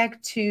coming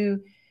back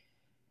to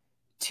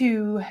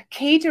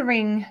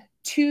catering,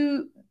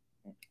 to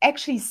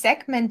actually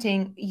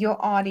segmenting your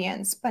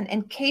audience,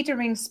 and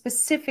catering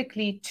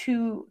specifically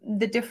to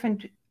the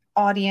different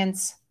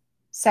audience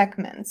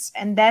segments.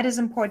 And that is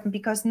important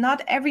because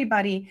not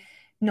everybody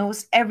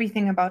knows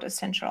everything about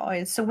essential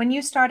oils. So when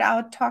you start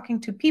out talking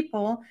to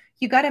people,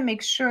 you got to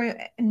make sure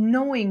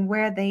knowing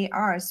where they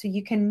are so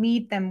you can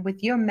meet them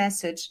with your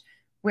message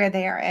where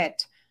they are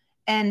at.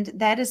 And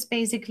that is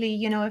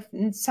basically,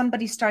 if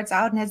somebody starts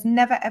out and has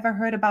never, ever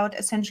heard about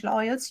essential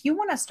oils, you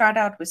want to start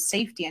out with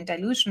safety and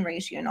dilution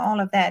ratio and all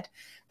of that.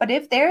 But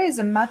if there is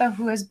a mother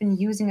who has been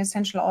using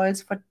essential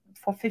oils for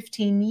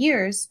 15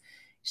 years,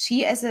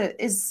 she is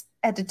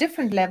at a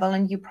different level,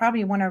 and you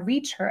probably want to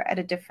reach her at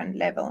a different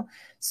level.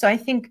 So I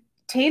think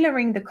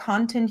tailoring the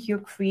content you're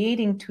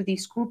creating to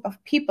this group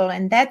of people,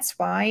 and that's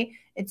why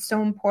it's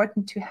so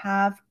important to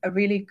have a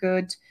really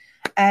good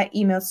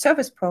email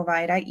service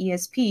provider,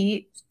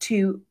 ESP,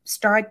 to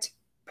start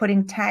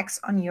putting tags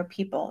on your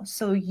people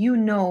so you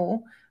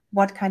know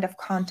what kind of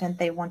content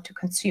they want to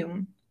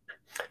consume.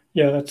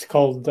 Yeah, that's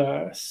called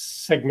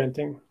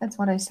segmenting. That's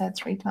what I said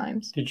 3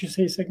 times. Did you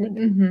say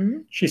segmenting? Mm-hmm.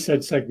 She said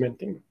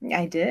segmenting.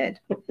 I did.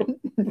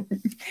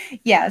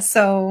 Yeah,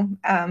 so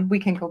we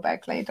can go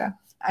back later.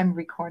 I'm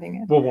recording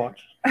it. We'll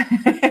watch.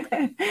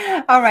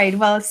 All right,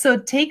 well, so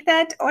take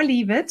that or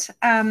leave it.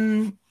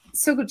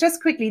 So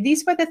just quickly,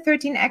 these were the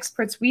 13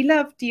 experts we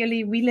love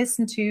dearly. We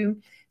listen to,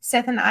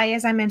 Seth and I,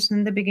 as I mentioned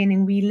in the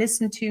beginning, we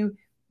listen to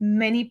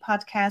many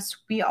podcasts.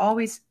 We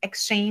always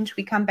exchange.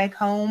 We come back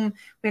home.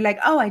 We're like,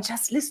 oh, I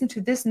just listened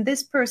to this and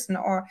this person,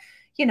 or,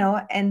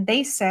 and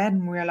they said,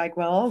 and we're like,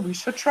 well, we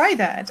should try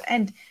that.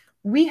 And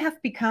we have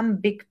become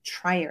big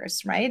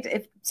triers, right?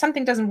 If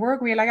something doesn't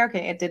work, we're like,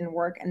 okay, it didn't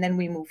work. And then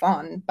we move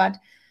on. But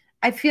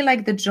I feel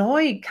like the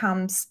joy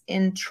comes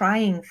in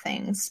trying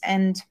things.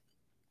 And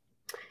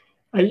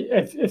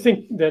I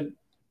think that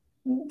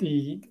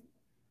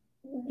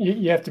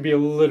you have to be a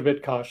little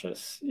bit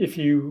cautious. If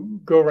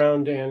you go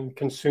around and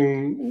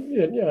consume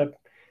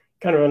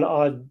kind of an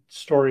odd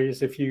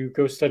stories, if you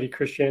go study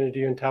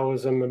Christianity and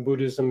Taoism and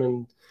Buddhism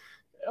and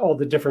all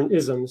the different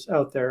isms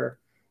out there,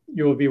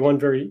 you will be one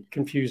very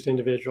confused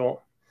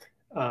individual.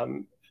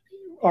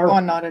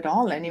 Or not at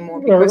all anymore,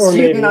 because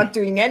you're not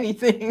doing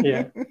anything.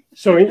 Yeah.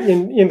 So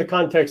in the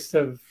context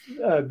of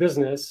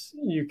business,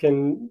 you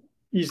can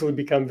easily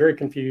become very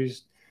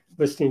confused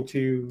listening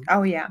to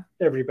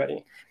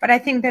everybody. But I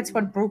think that's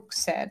what Brooke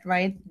said,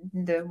 right?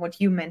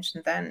 What you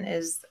mentioned then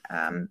is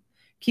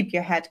keep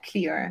your head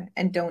clear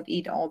and don't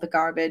eat all the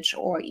garbage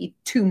or eat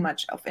too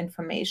much of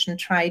information.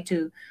 Try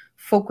to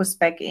focus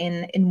back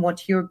in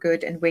what you're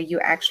good and where you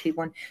actually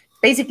want.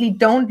 Basically,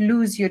 don't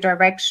lose your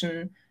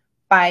direction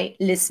by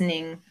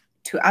listening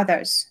to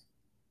others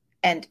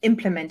and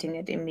implementing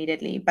it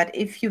immediately. But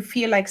if you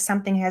feel like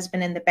something has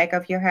been in the back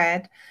of your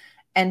head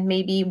and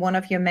maybe one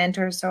of your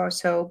mentors or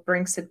so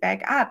brings it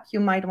back up, you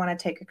might want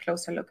to take a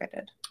closer look at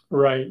it.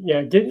 Right.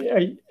 Yeah.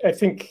 I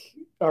think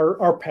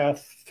our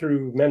path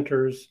through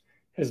mentors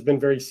has been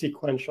very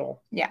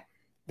sequential. Yeah.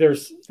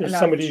 There's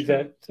somebody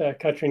that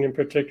Katrin in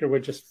particular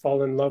would just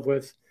fall in love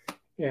with,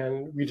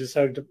 and we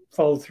decided to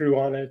follow through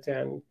on it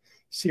and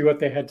see what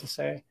they had to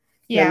say.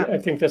 Yeah. And I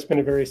think that's been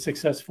a very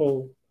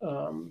successful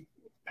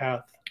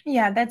path.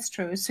 Yeah, that's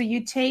true. So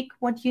you take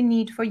what you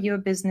need for your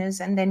business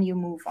and then you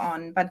move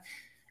on. But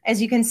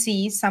as you can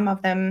see, some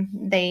of them,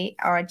 they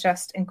are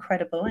just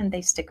incredible and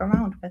they stick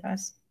around with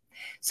us.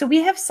 So we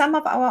have some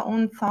of our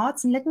own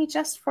thoughts. And let me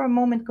just for a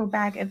moment go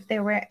back if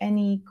there were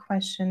any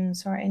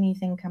questions or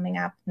anything coming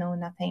up. No,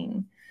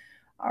 nothing.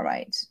 All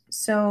right.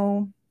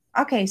 So,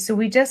 okay. So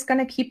we're just going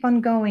to keep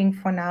on going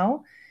for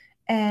now.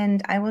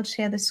 And I will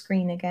share the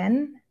screen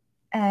again.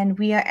 And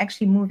we are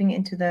actually moving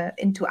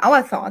into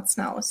our thoughts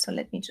now. So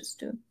let me just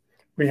do.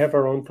 We have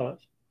our own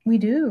thoughts. We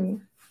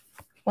do.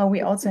 Well,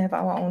 we also have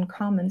our own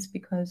comments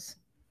because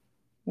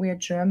we are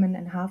German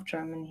and half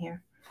German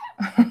here.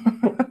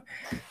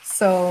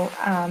 So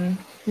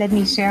let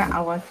me share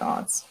our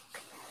thoughts.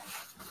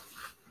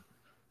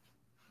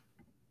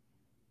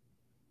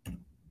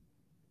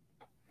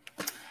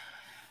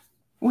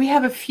 We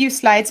have a few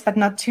slides, but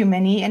not too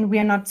many, and we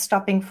are not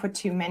stopping for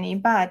too many.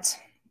 But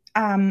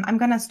I'm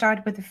going to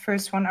start with the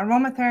first one.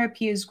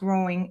 Aromatherapy is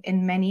growing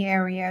in many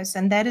areas,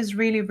 and that is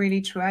really,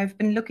 really true. I've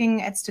been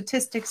looking at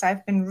statistics.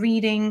 I've been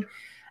reading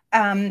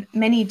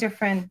many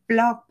different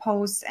blog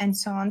posts and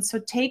so on. So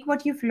take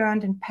what you've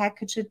learned and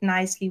package it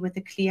nicely with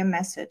a clear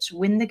message.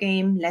 Win the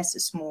game, less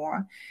is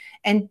more.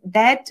 And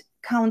that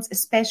counts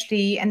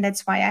especially, and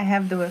that's why I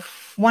have the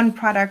one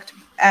product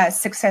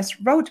success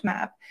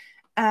roadmap.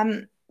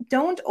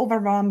 Don't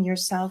overwhelm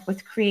yourself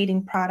with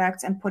creating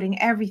products and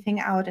putting everything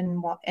out in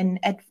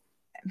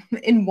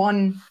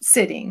one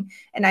sitting.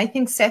 And I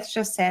think Seth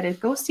just said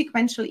it, go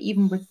sequential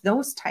even with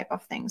those type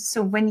of things.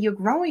 So when you're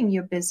growing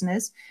your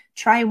business,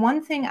 try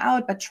one thing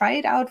out, but try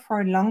it out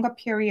for a longer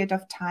period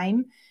of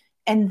time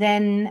and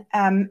then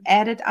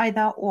add it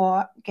either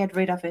or get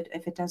rid of it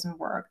if it doesn't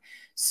work.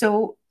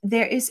 So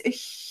there is a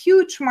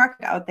huge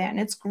market out there and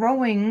it's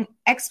growing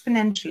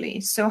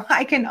exponentially. So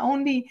I can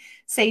only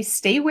say,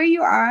 stay where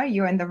you are.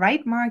 You're in the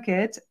right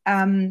market.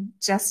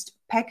 Just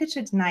package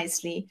it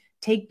nicely.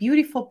 Take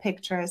beautiful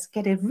pictures,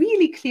 get a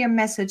really clear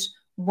message.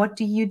 What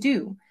do you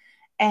do?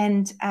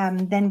 And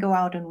then go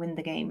out and win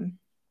the game.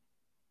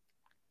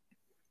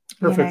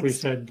 Perfectly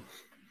said.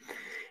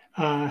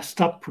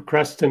 Stop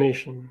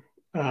procrastination.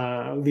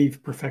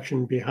 Leave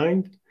perfection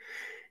behind.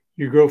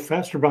 You grow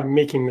faster by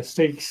making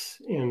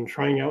mistakes and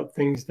trying out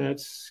things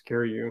that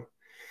scare you.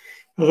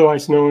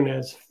 Otherwise known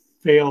as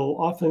fail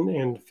often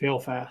and fail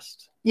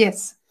fast.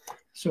 Yes.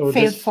 So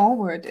fail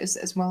forward is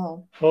as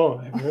well. Oh,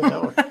 I've heard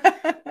that one.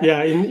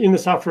 Yeah, in the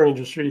software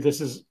industry, this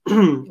is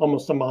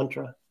almost a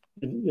mantra.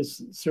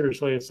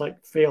 It's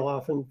like fail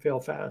often, fail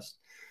fast.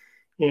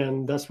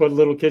 And that's what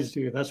little kids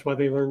do. That's why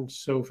they learn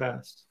so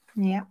fast.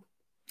 Yeah.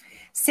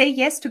 Say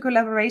yes to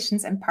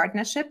collaborations and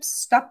partnerships.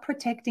 Stop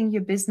protecting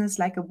your business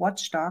like a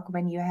watchdog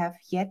when you have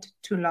yet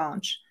to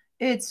launch.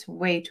 It's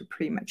way too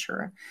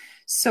premature.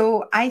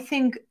 So I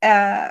think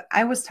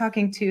I was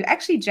talking to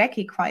actually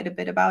Jackie quite a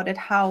bit about it,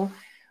 how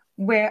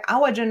where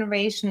our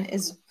generation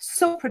is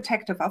so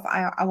protective of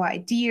our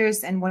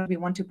ideas and what we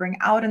want to bring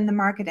out in the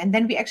market. And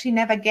then we actually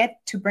never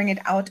get to bring it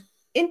out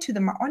into the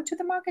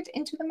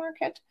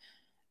market.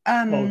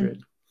 All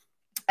good.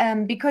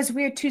 Because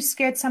we're too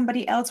scared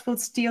somebody else will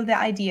steal the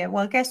idea.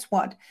 Well, guess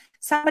what?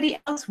 Somebody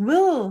else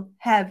will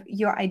have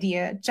your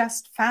idea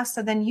just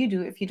faster than you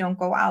do if you don't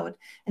go out.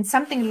 And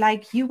something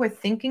like you were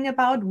thinking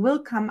about will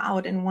come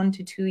out in 1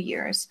 to 2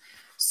 years.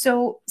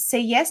 So say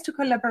yes to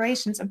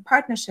collaborations and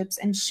partnerships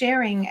and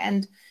sharing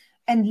and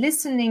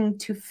listening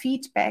to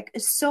feedback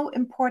is so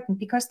important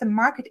because the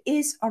market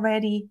is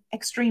already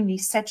extremely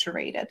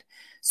saturated.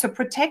 So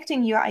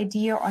protecting your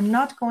idea or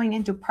not going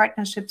into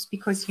partnerships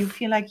because you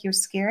feel like you're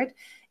scared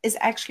is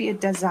actually a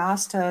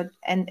disaster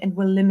and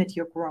will limit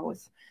your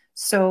growth.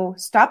 So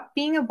stop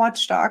being a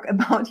watchdog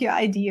about your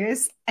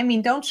ideas. I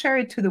mean, don't share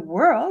it to the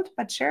world,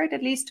 but share it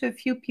at least to a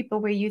few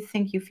people where you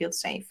think you feel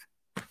safe.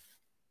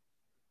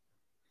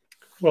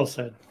 Well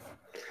said.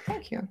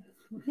 Thank you.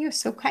 You're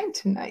so kind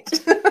tonight.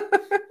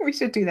 We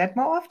should do that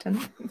more often.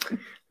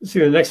 See,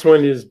 the next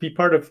one is be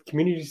part of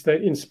communities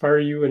that inspire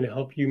you and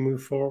help you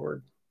move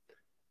forward.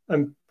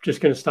 I'm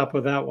just going to stop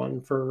with that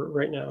one for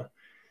right now.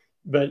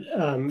 But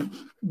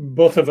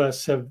both of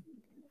us have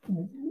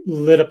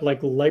lit up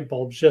like light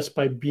bulbs just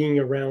by being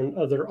around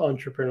other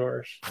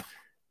entrepreneurs.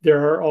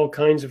 There are all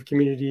kinds of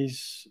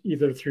communities,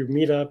 either through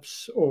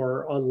meetups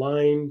or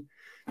online.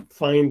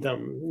 Find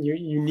them.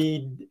 You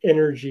need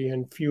energy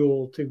and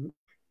fuel to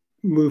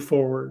move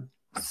forward.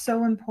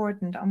 So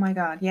important. Oh my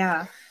God.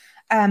 Yeah.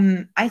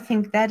 I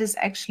think that is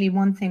actually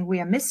one thing we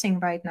are missing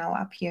right now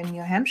up here in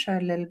New Hampshire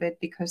a little bit,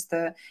 because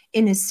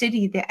in a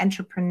city, the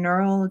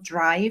entrepreneurial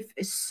drive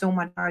is so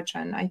much larger.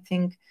 And I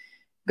think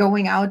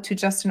going out to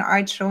just an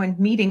art show and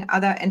meeting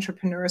other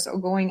entrepreneurs, or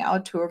going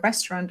out to a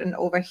restaurant and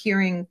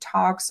overhearing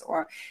talks,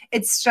 or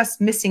it's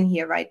just missing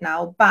here right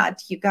now.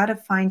 But you got to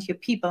find your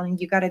people, and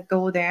you got to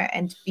go there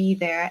and be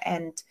there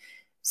and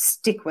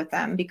stick with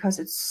them, because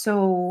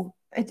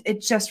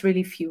it just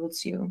really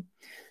fuels you.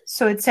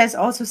 So it says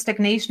also,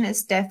 stagnation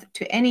is death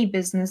to any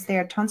business.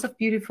 There are tons of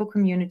beautiful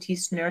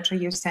communities. Nurture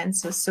your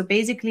senses. So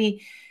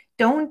basically,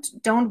 don't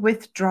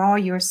withdraw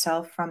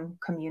yourself from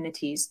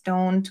communities.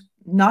 Don't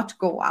not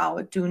go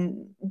out.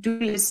 Do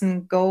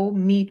listen. Go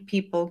meet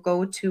people.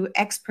 Go to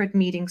expert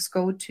meetings.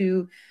 Go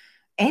to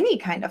any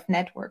kind of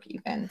network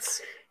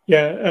events.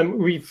 Yeah,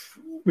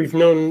 we've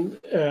known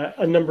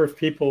a number of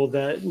people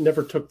that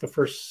never took the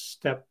first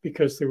step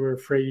because they were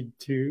afraid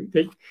to.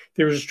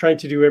 They were just trying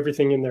to do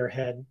everything in their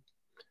head.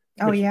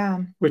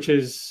 Which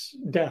is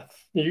death.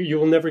 You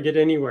will never get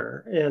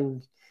anywhere.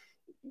 And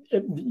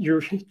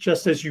you're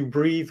just, as you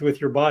breathe with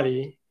your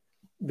body,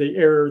 the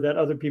air that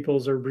other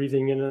people's are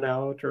breathing in and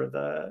out,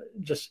 or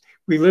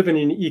we live in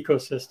an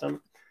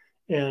ecosystem,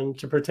 and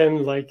to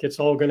pretend like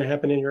it's all going to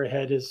happen in your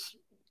head is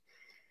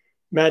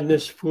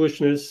madness,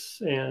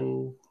 foolishness,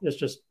 and it's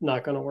just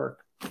not going to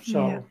work.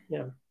 So,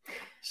 yeah.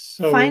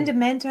 So find a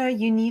mentor.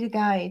 You need a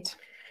guide.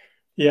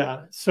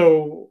 Yeah.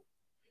 So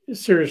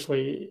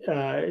seriously,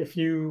 if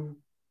you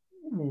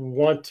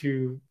want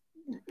to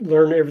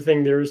learn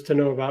everything there is to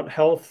know about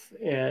health,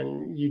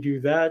 and you do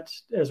that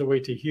as a way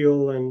to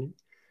heal and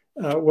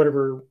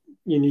whatever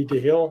you need to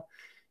heal,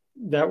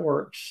 that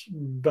works.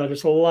 But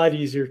it's a lot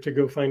easier to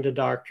go find a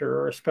doctor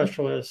or a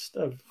specialist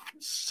of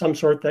some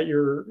sort that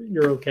you're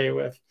okay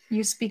with.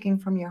 You're speaking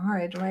from your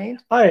heart, right?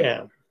 I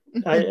am.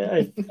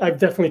 I've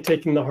definitely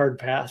taken the hard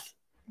path.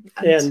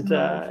 And,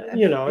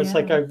 it's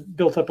like I've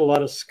built up a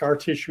lot of scar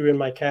tissue in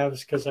my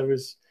calves because I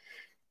was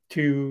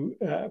too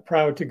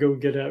proud to go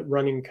get a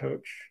running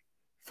coach,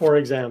 for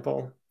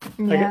example.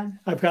 Yeah.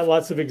 I've got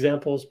lots of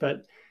examples,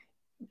 but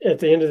at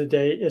the end of the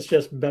day, it's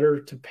just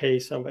better to pay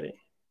somebody.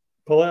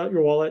 Pull out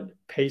your wallet,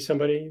 pay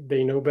somebody.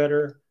 They know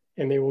better,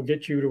 and they will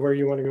get you to where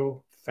you want to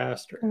go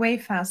faster. Way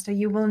faster.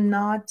 You will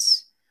not,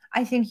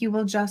 I think you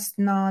will just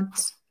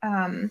not,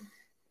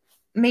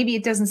 maybe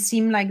it doesn't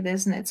seem like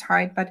this and it's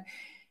hard, but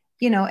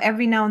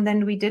every now and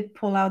then we did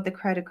pull out the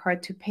credit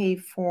card to pay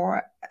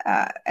for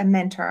a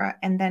mentor,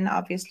 and then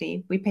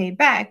obviously we pay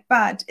back.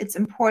 But it's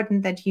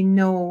important that you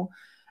know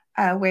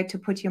where to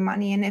put your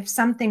money. And if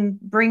something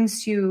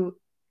brings you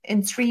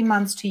in 3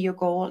 months to your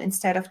goal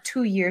instead of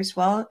 2 years,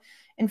 well,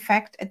 in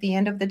fact, at the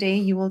end of the day,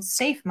 you will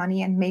save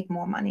money and make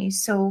more money.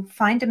 So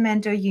find a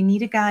mentor. You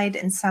need a guide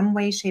in some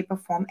way, shape, or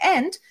form.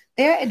 And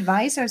there are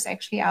advisors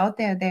actually out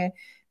there.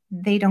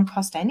 They don't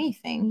cost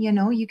anything.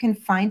 You can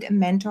find a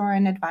mentor or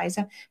an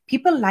advisor.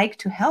 People like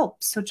to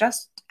help. So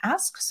just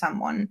ask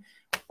someone,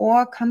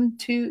 or come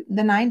to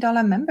the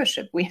 $9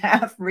 membership we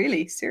have.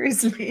 Really,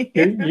 seriously.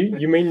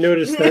 You may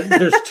notice that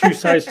there's two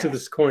sides to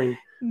this coin.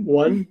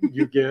 One,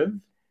 you give,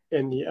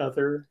 and the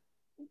other,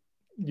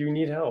 you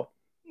need help.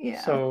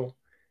 Yeah. So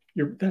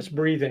that's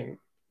breathing.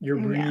 You're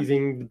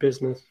breathing the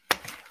business.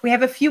 We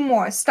have a few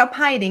more. Stop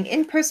hiding.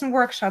 In-person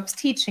workshops,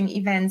 teaching,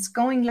 events,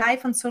 going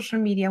live on social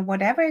media,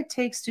 whatever it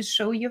takes to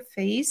show your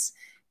face.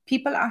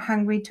 People are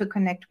hungry to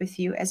connect with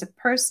you as a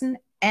person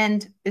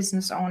and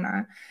business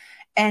owner.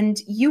 And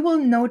you will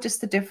notice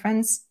the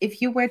difference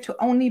if you were to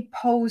only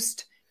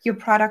post your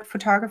product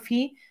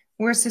photography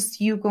versus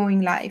you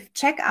going live.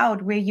 Check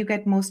out where you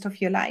get most of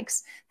your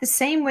likes. The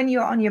same when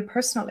you're on your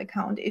personal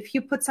account. If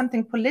you put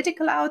something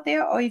political out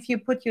there, or if you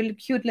put your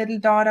cute little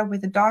daughter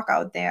with a dog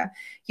out there,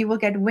 you will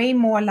get way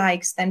more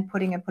likes than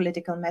putting a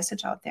political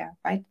message out there,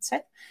 right,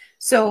 Seth?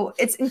 So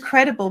it's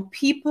incredible.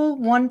 People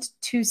want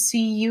to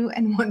see you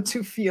and want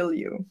to feel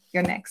you.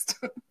 You're next.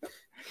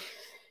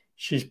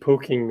 She's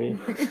poking me.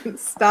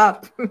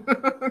 Stop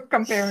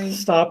comparing.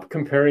 Stop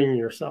comparing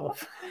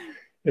yourself.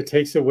 It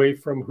takes away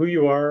from who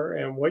you are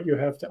and what you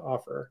have to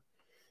offer.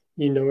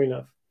 You know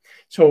enough.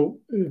 So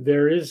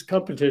there is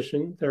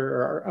competition. There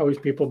are always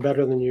people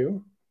better than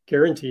you,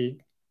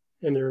 guaranteed.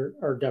 And there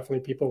are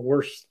definitely people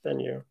worse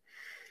than you.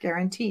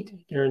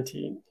 Guaranteed.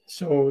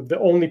 So the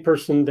only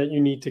person that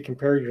you need to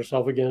compare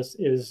yourself against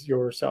is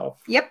yourself.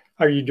 Yep.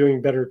 Are you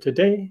doing better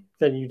today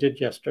than you did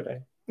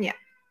yesterday? Yeah,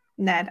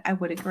 that I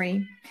would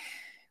agree.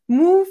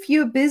 Move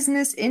your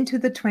business into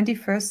the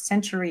 21st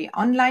century.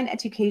 Online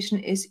education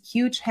is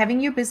huge.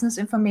 Having your business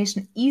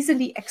information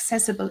easily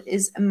accessible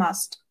is a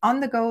must. On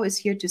the go is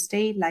here to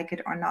stay, like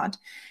it or not.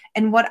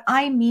 And what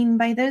I mean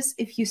by this,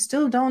 if you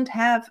still don't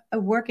have a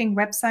working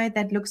website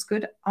that looks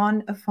good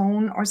on a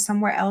phone or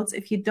somewhere else,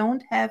 if you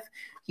don't have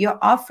your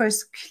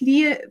offers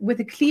clear with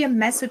a clear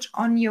message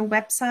on your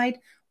website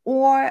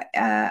or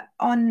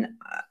on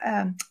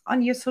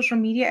your social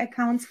media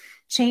accounts,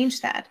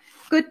 change that.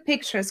 Good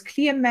pictures,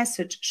 clear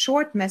message,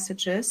 short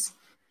messages,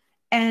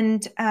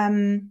 and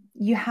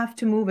you have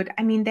to move it.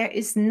 I mean, there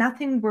is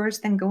nothing worse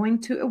than going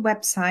to a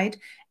website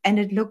and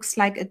it looks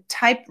like a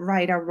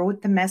typewriter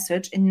wrote the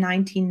message in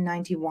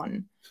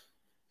 1991.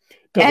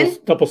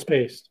 Double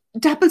spaced.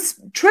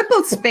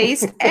 Triple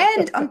spaced.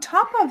 And on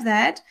top of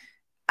that,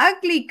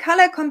 ugly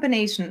color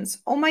combinations.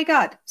 Oh my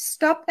God,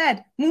 stop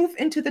that. Move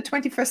into the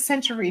 21st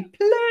century,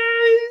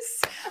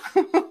 please.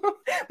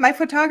 My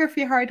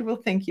photography heart will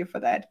thank you for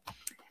that.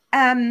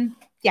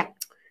 Yeah.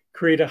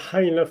 Create a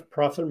high enough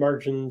profit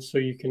margin so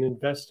you can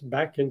invest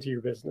back into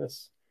your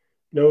business.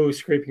 No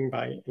scraping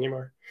by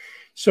anymore.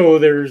 So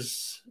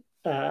there's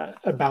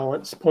a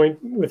balance point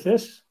with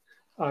this.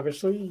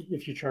 Obviously,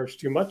 if you charge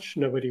too much,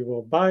 nobody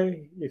will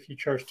buy. If you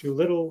charge too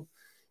little,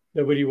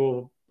 nobody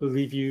will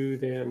believe you.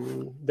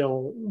 Then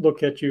they'll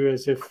look at you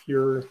as if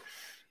you're,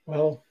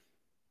 well,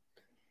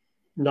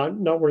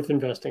 not worth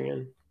investing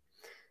in.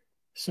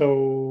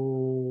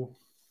 So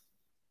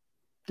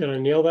did I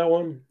nail that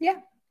one? Yeah.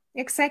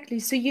 Exactly.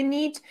 So you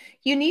need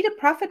a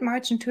profit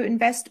margin to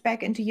invest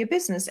back into your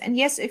business. And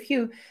yes, if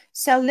you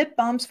sell lip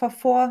balms for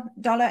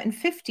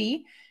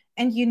 $4.50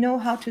 and you know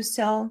how to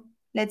sell,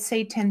 let's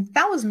say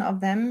 10,000 of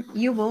them,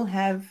 you will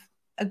have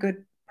a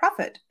good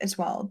profit as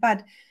well.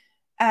 But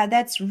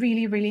that's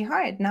really, really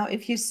hard. Now,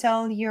 if you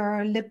sell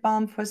your lip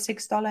balm for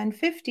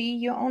 $6.50,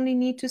 you only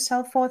need to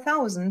sell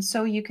 4,000.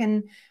 So you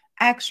can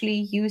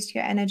actually use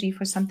your energy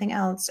for something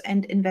else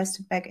and invest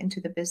it back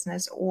into the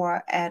business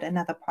or add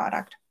another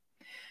product.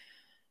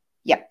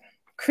 Yep.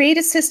 Create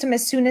a system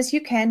as soon as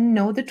you can.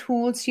 Know the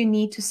tools you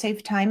need to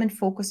save time and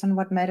focus on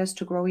what matters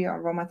to grow your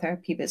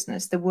aromatherapy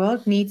business. The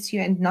world needs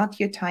you and not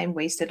your time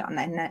wasted on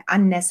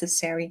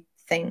unnecessary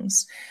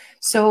things.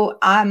 So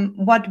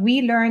what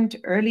we learned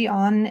early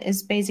on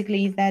is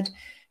basically that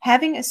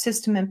having a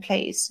system in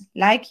place,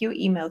 like your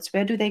emails,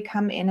 where do they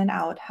come in and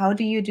out? How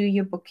do you do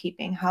your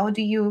bookkeeping? How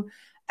do you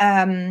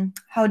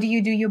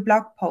do your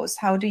blog posts?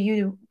 How do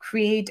you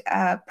create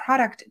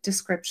product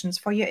descriptions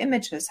for your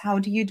images? How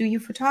do you do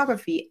your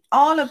photography?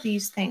 All of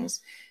these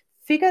things,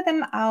 figure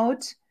them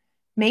out,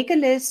 make a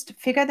list,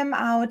 figure them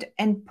out,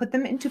 and put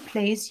them into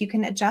place. You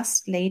can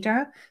adjust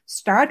later.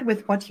 Start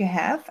with what you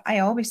have. I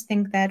always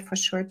think that for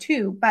sure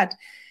too, but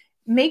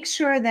make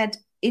sure that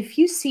if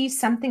you see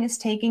something is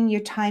taking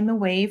your time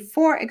away,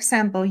 for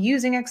example,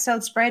 using Excel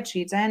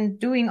spreadsheets and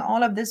doing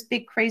all of this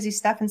big crazy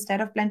stuff instead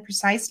of Blend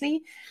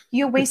Precisely,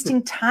 you're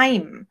wasting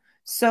time.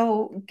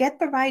 So get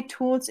the right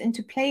tools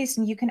into place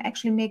and you can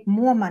actually make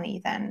more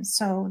money then.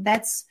 So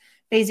that's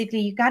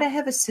basically, you got to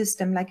have a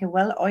system like a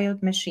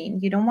well-oiled machine.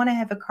 You don't want to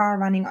have a car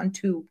running on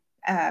two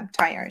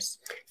tires.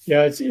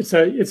 Yeah, it's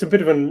a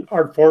bit of an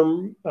art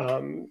form.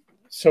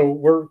 So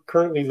we're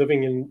currently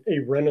living in a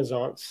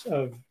renaissance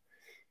of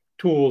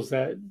tools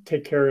that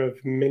take care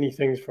of many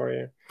things for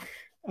you.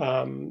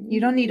 You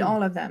don't need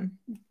all of them.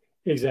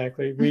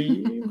 Exactly.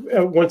 We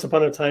once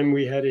upon a time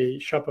we had a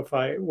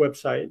Shopify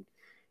website,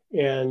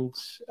 and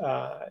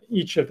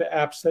each of the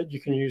apps that you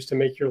can use to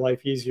make your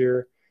life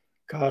easier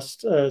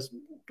cost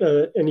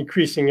an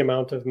increasing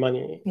amount of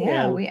money.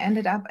 Yeah, and we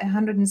ended up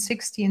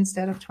 160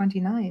 instead of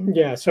 29.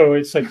 Yeah, so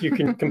it's like you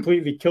can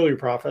completely kill your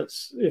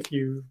profits if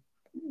you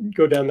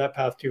go down that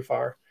path too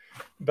far.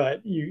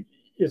 But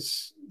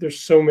there's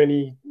so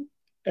many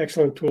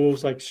excellent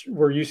tools. Like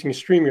we're using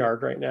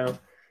StreamYard right now,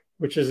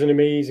 which is an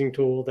amazing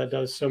tool that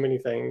does so many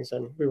things,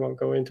 and we won't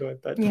go into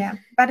it. But yeah,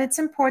 but it's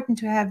important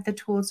to have the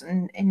tools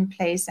in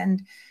place.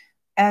 And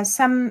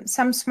some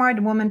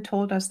smart woman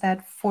told us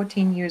that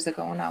 14 years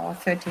ago now, or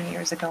 13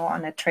 years ago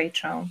on a trade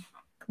show.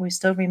 We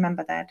still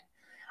remember that.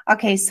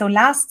 Okay, so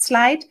last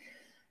slide.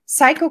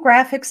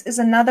 Psychographics is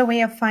another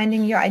way of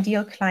finding your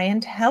ideal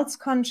client, health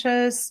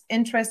conscious,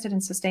 interested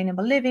in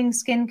sustainable living,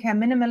 skincare,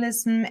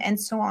 minimalism, and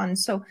so on.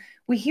 So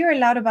we hear a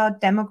lot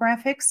about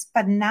demographics,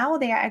 but now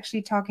they are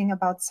actually talking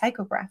about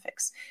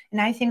psychographics.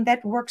 And I think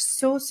that works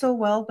so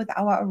well with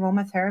our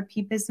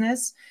aromatherapy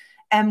business.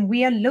 And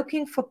we are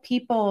looking for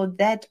people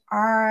that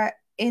are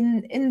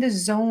in the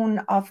zone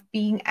of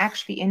being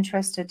actually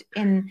interested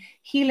in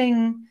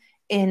healing,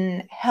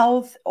 in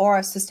health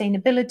or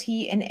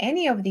sustainability, in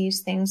any of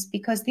these things,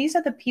 because these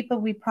are the people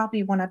we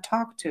probably want to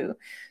talk to.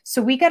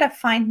 So we got to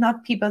find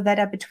not people that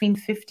are between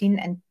 15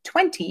 and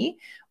 20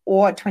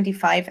 or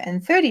 25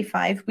 and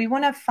 35. We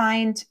want to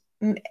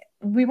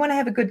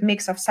have a good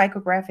mix of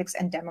psychographics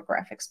and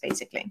demographics,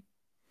 basically.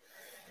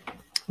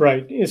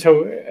 Right.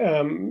 So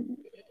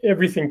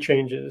everything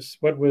changes.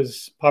 What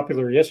was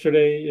popular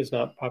yesterday is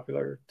not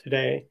popular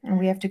today. And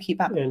we have to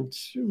keep up. And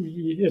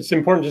it's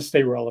important to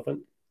stay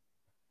relevant.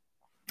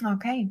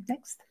 Okay,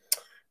 next.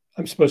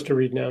 I'm supposed to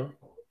read now.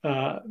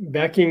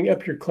 Backing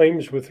up your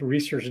claims with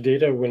research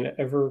data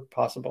whenever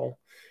possible.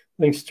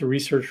 Links to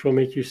research will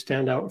make you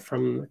stand out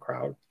from the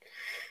crowd.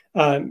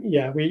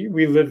 Yeah,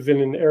 we live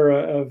in an era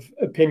of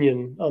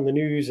opinion on the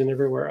news and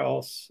everywhere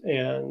else,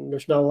 and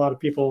there's not a lot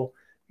of people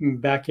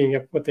backing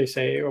up what they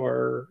say,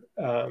 or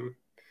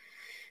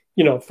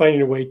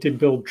finding a way to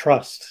build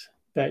trust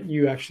that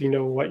you actually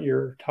know what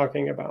you're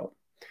talking about.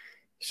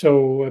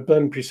 So at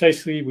Blend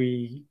Precisely,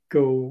 we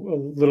go a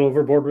little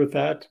overboard with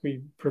that.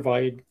 We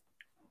provide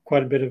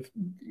quite a bit of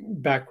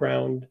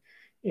background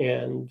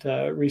and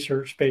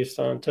research based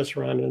on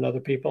Tesserand and other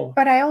people.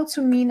 But I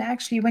also mean,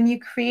 actually, when you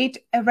create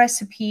a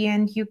recipe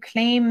and you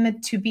claim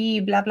it to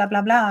be blah, blah,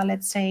 blah, blah,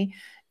 let's say,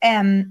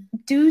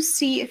 do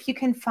see if you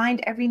can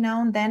find every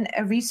now and then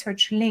a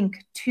research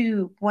link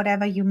to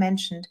whatever you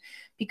mentioned,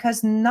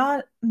 because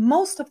not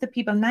most of the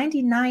people,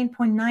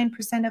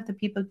 99.9% of the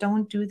people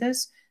don't do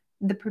this.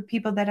 The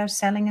people that are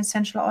selling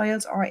essential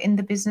oils or in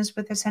the business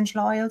with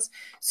essential oils.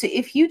 So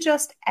if you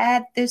just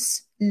add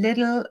this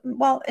little,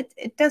 well,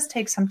 it does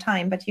take some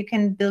time, but you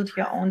can build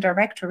your own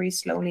directory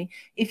slowly.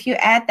 If you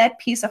add that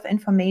piece of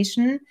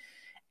information,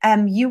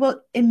 you will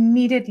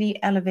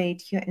immediately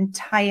elevate your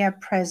entire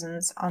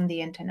presence on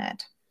the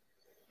internet.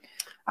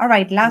 All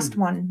right, last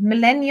one.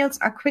 Millennials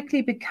are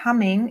quickly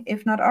becoming,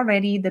 if not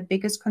already, the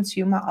biggest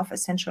consumer of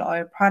essential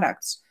oil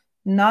products,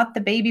 not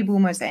the baby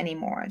boomers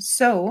anymore.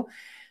 So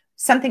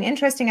something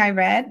interesting I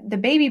read, the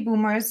baby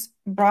boomers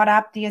brought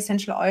up the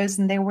essential oils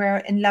and they were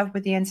in love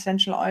with the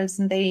essential oils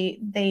and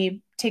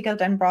they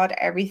tickled and brought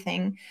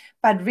everything.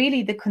 But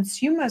really the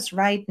consumers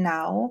right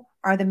now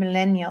are the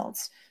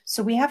millennials.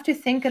 So we have to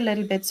think a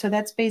little bit. So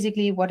that's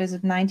basically,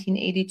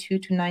 1982 to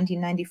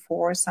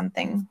 1994 or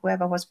something,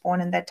 whoever was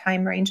born in that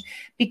time range,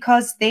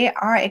 because they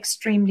are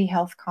extremely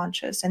health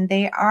conscious and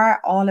they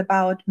are all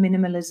about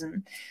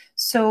minimalism.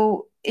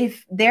 So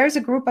if there's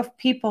a group of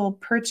people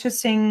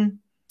purchasing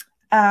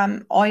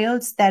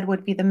oils, that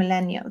would be the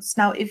millennials.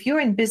 Now, if you're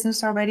in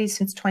business already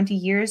since 20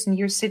 years and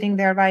you're sitting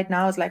there right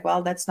now, it's like,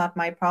 well, that's not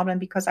my problem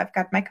because I've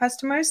got my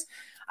customers.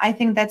 I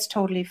think that's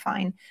totally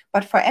fine.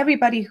 But for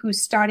everybody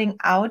who's starting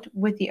out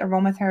with the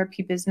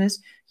aromatherapy business,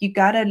 you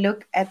got to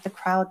look at the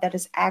crowd that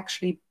is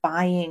actually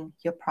buying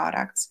your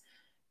products,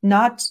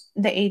 not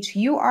the age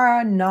you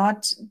are,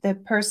 not the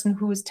person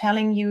who is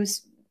telling you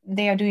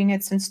they are doing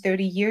it since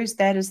 30 years.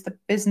 That is the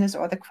business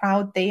or the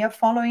crowd they are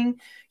following.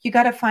 You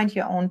got to find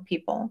your own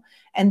people.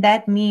 And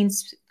that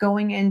means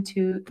going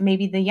into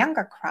maybe the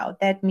younger crowd.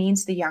 That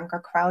means the younger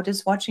crowd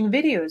is watching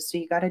videos. So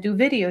you got to do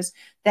videos.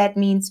 That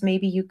means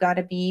maybe you got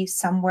to be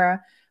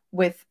somewhere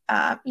with,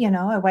 a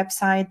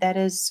website that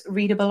is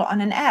readable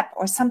on an app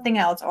or something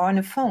else or on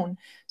a phone.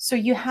 So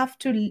you have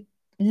to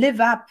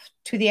live up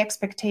to the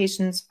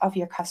expectations of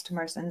your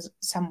customers in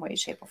some way,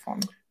 shape, or form.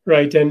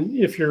 Right. And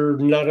if you're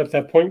not at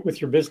that point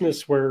with your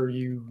business where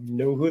you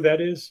know who that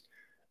is,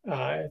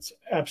 it's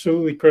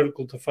absolutely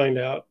critical to find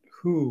out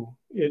who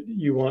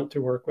you want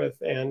to work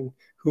with and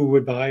who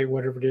would buy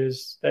whatever it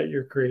is that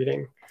you're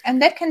creating.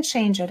 And that can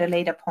change at a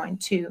later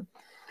point too,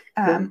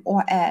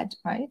 or add,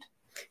 right?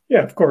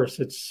 Yeah, of course.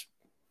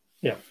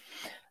 Yeah.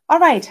 All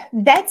right,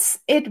 that's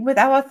it with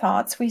our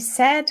thoughts. We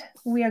said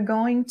we are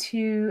going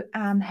to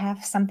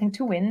have something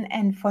to win.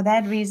 And for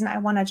that reason, I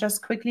want to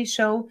just quickly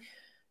show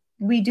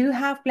we do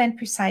have Blend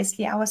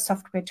Precisely, our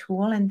software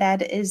tool, and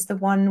that is the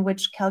one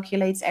which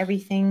calculates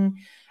everything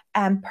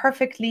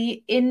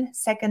perfectly in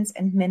seconds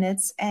and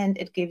minutes, and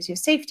it gives you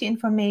safety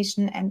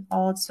information. And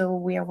also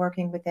we are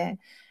working with the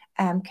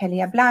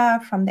Kelly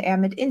Abla from the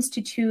Airmed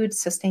Institute.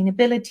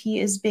 Sustainability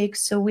is big,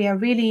 so we are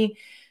really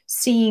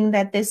seeing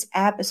that this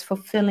app is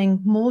fulfilling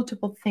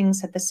multiple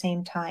things at the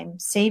same time,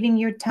 saving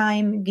your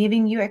time,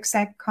 giving you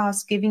exact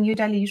cost, giving you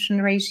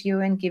dilution ratio,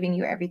 and giving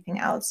you everything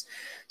else.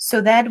 So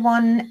that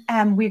one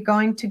we're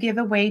going to give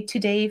away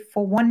today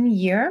for 1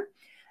 year.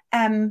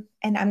 And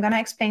I'm going to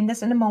explain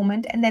this in a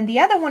moment. And then the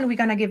other one we're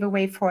going to give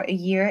away for a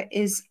year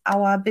is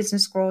our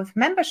business growth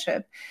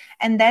membership.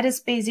 And that is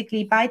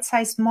basically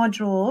bite-sized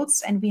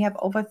modules. And we have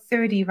over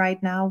 30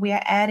 right now. We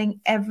are adding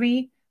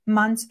every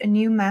month a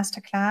new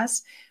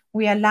masterclass.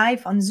 We are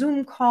live on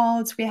Zoom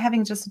calls. We're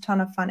having just a ton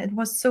of fun. It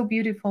was so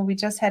beautiful. We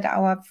just had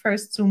our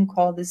first Zoom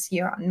call this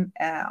year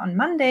on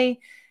Monday,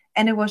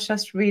 and it was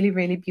just really,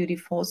 really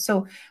beautiful.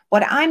 So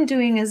what I'm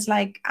doing is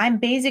I'm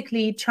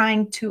basically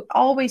trying to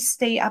always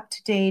stay up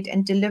to date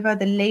and deliver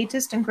the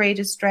latest and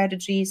greatest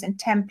strategies and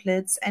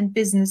templates and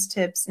business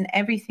tips and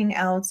everything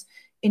else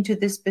into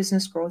this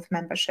business growth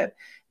membership.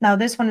 Now,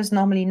 this one is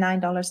normally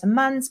 $9 a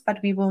month, but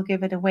we will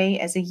give it away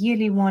as a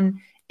yearly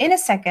one in a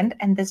second.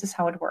 And this is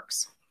how it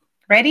works.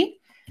 Ready?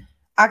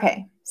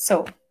 Okay,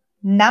 so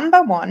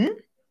number one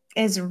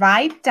is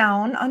write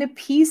down on a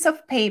piece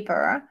of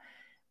paper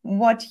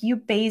what you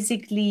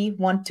basically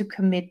want to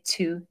commit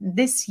to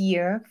this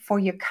year for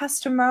your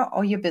customer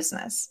or your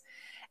business,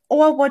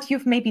 or what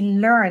you've maybe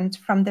learned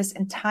from this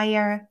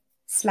entire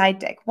slide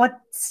deck, what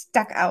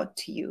stuck out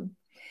to you.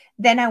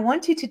 Then I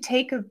want you to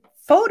take a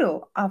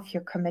photo of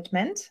your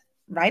commitment,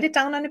 write it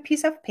down on a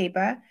piece of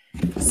paper,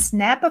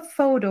 snap a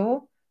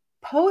photo,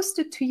 post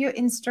it to your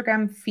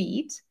Instagram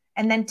feed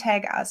and then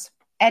tag us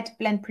at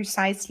Blend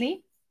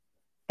Precisely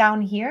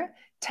down here.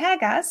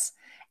 Tag us,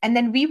 and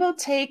then we will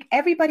take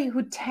everybody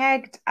who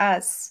tagged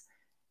us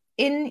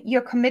in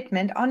your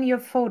commitment on your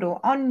photo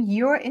on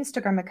your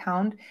Instagram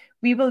account.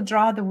 We will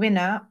draw the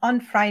winner on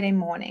Friday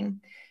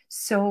morning.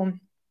 So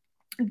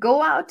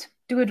go out,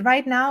 do it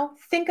right now.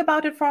 Think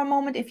about it for a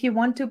moment if you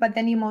want to, but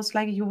then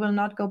you will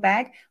not go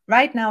back.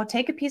 Right now,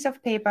 take a piece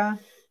of paper,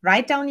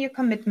 write down your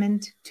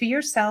commitment to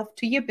yourself,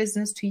 to your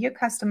business, to your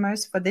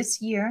customers for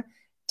this year.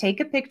 Take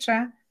a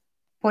picture,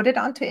 put it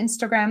onto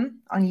Instagram,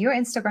 on your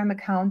Instagram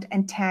account,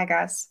 and tag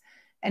us.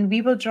 And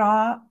we will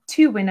draw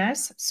 2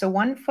 winners. So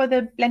one for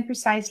the Blend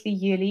Precisely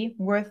yearly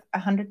worth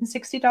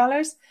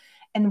 $160,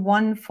 and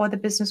one for the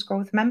business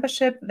growth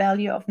membership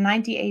value of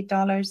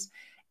 $98.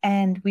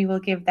 And we will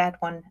give that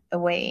one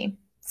away.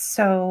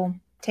 So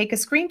take a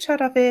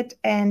screenshot of it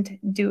and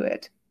do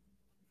it.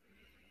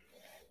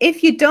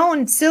 If you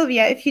don't,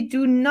 Sylvia, if you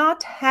do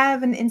not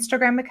have an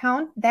Instagram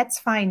account, that's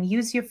fine.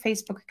 Use your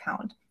Facebook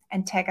account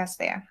and tag us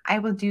there. I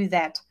will do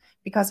that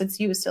because it's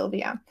you,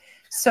 Sylvia.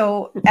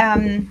 So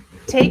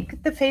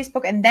take the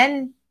Facebook and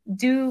then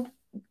do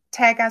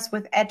tag us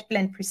with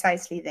 @Blend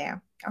Precisely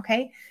there.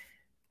 Okay.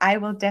 I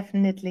will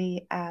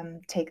definitely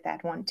take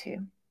that one too.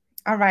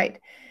 All right.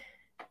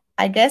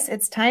 I guess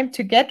it's time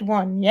to get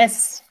one.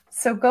 Yes.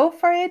 So go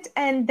for it.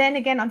 And then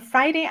again on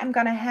Friday, I'm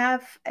going to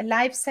have a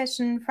live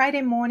session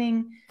Friday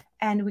morning,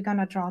 and we're going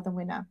to draw the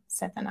winner,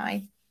 Seth and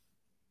I.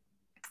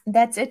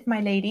 That's it,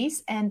 my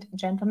ladies and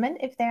gentlemen,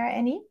 if there are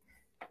any.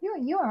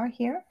 You are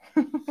here.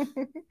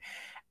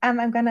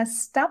 I'm going to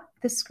stop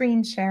the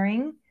screen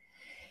sharing.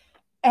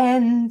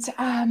 And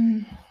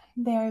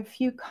there are a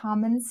few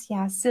comments.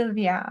 Yeah,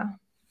 Sylvia,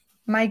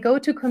 my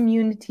go-to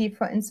community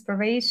for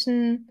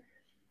inspiration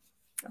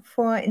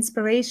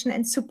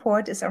and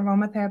support is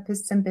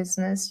aromatherapists in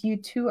business. You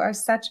two are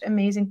such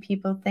amazing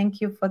people. Thank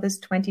you for this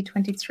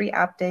 2023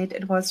 update.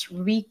 It was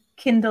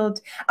rekindled.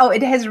 Oh,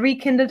 it has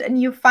rekindled a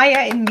new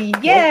fire in me.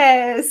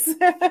 Yes.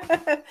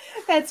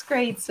 That's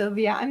great,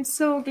 Sylvia. I'm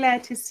so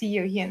glad to see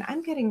you here. And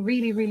I'm getting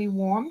really, really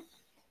warm.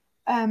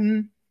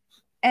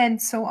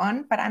 And so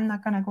on, but I'm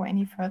not going to go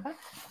any further.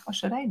 Or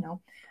should I? No.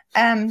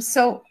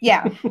 So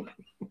yeah.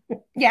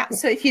 Yeah.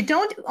 So if you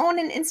don't own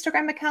an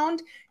Instagram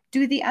account,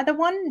 do the other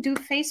one, do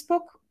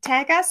Facebook,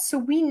 tag us so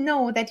we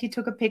know that you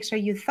took a picture,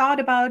 you thought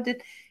about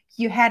it,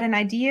 you had an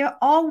idea.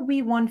 All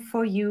we want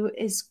for you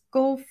is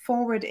go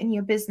forward in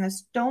your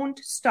business. Don't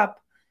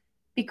stop,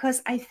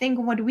 because I think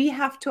what we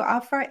have to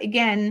offer,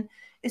 again,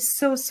 is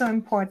so, so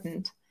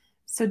important.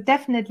 So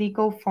definitely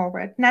go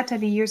forward.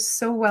 Natalie, you're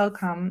so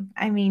welcome.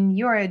 I mean,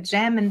 you're a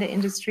gem in the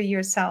industry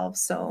yourself.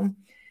 So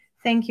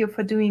thank you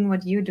for doing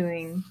what you're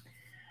doing.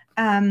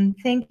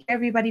 Thank you,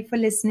 everybody, for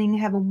listening.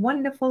 Have a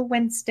wonderful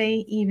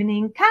Wednesday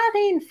evening.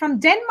 Katrin from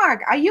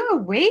Denmark, are you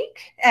awake?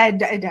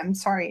 I'm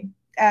sorry.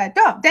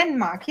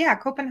 Denmark, yeah,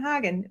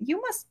 Copenhagen.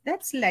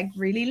 That's like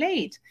really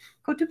late.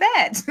 Go to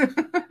bed.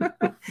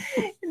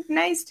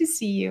 Nice to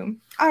see you.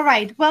 All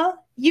right.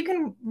 Well, you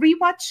can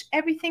rewatch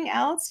everything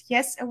else.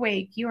 Yes,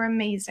 awake. You're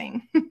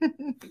amazing.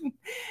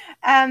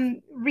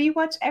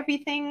 Rewatch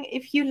everything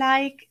if you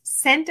like.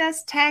 Send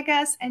us, tag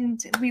us, and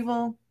we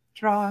will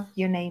draw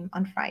your name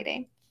on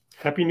Friday.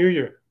 Happy New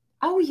Year.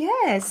 Oh,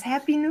 yes.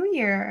 Happy New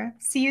Year.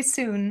 See you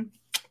soon.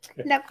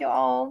 Okay. Love you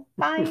all.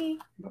 Bye.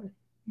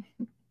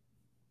 Bye.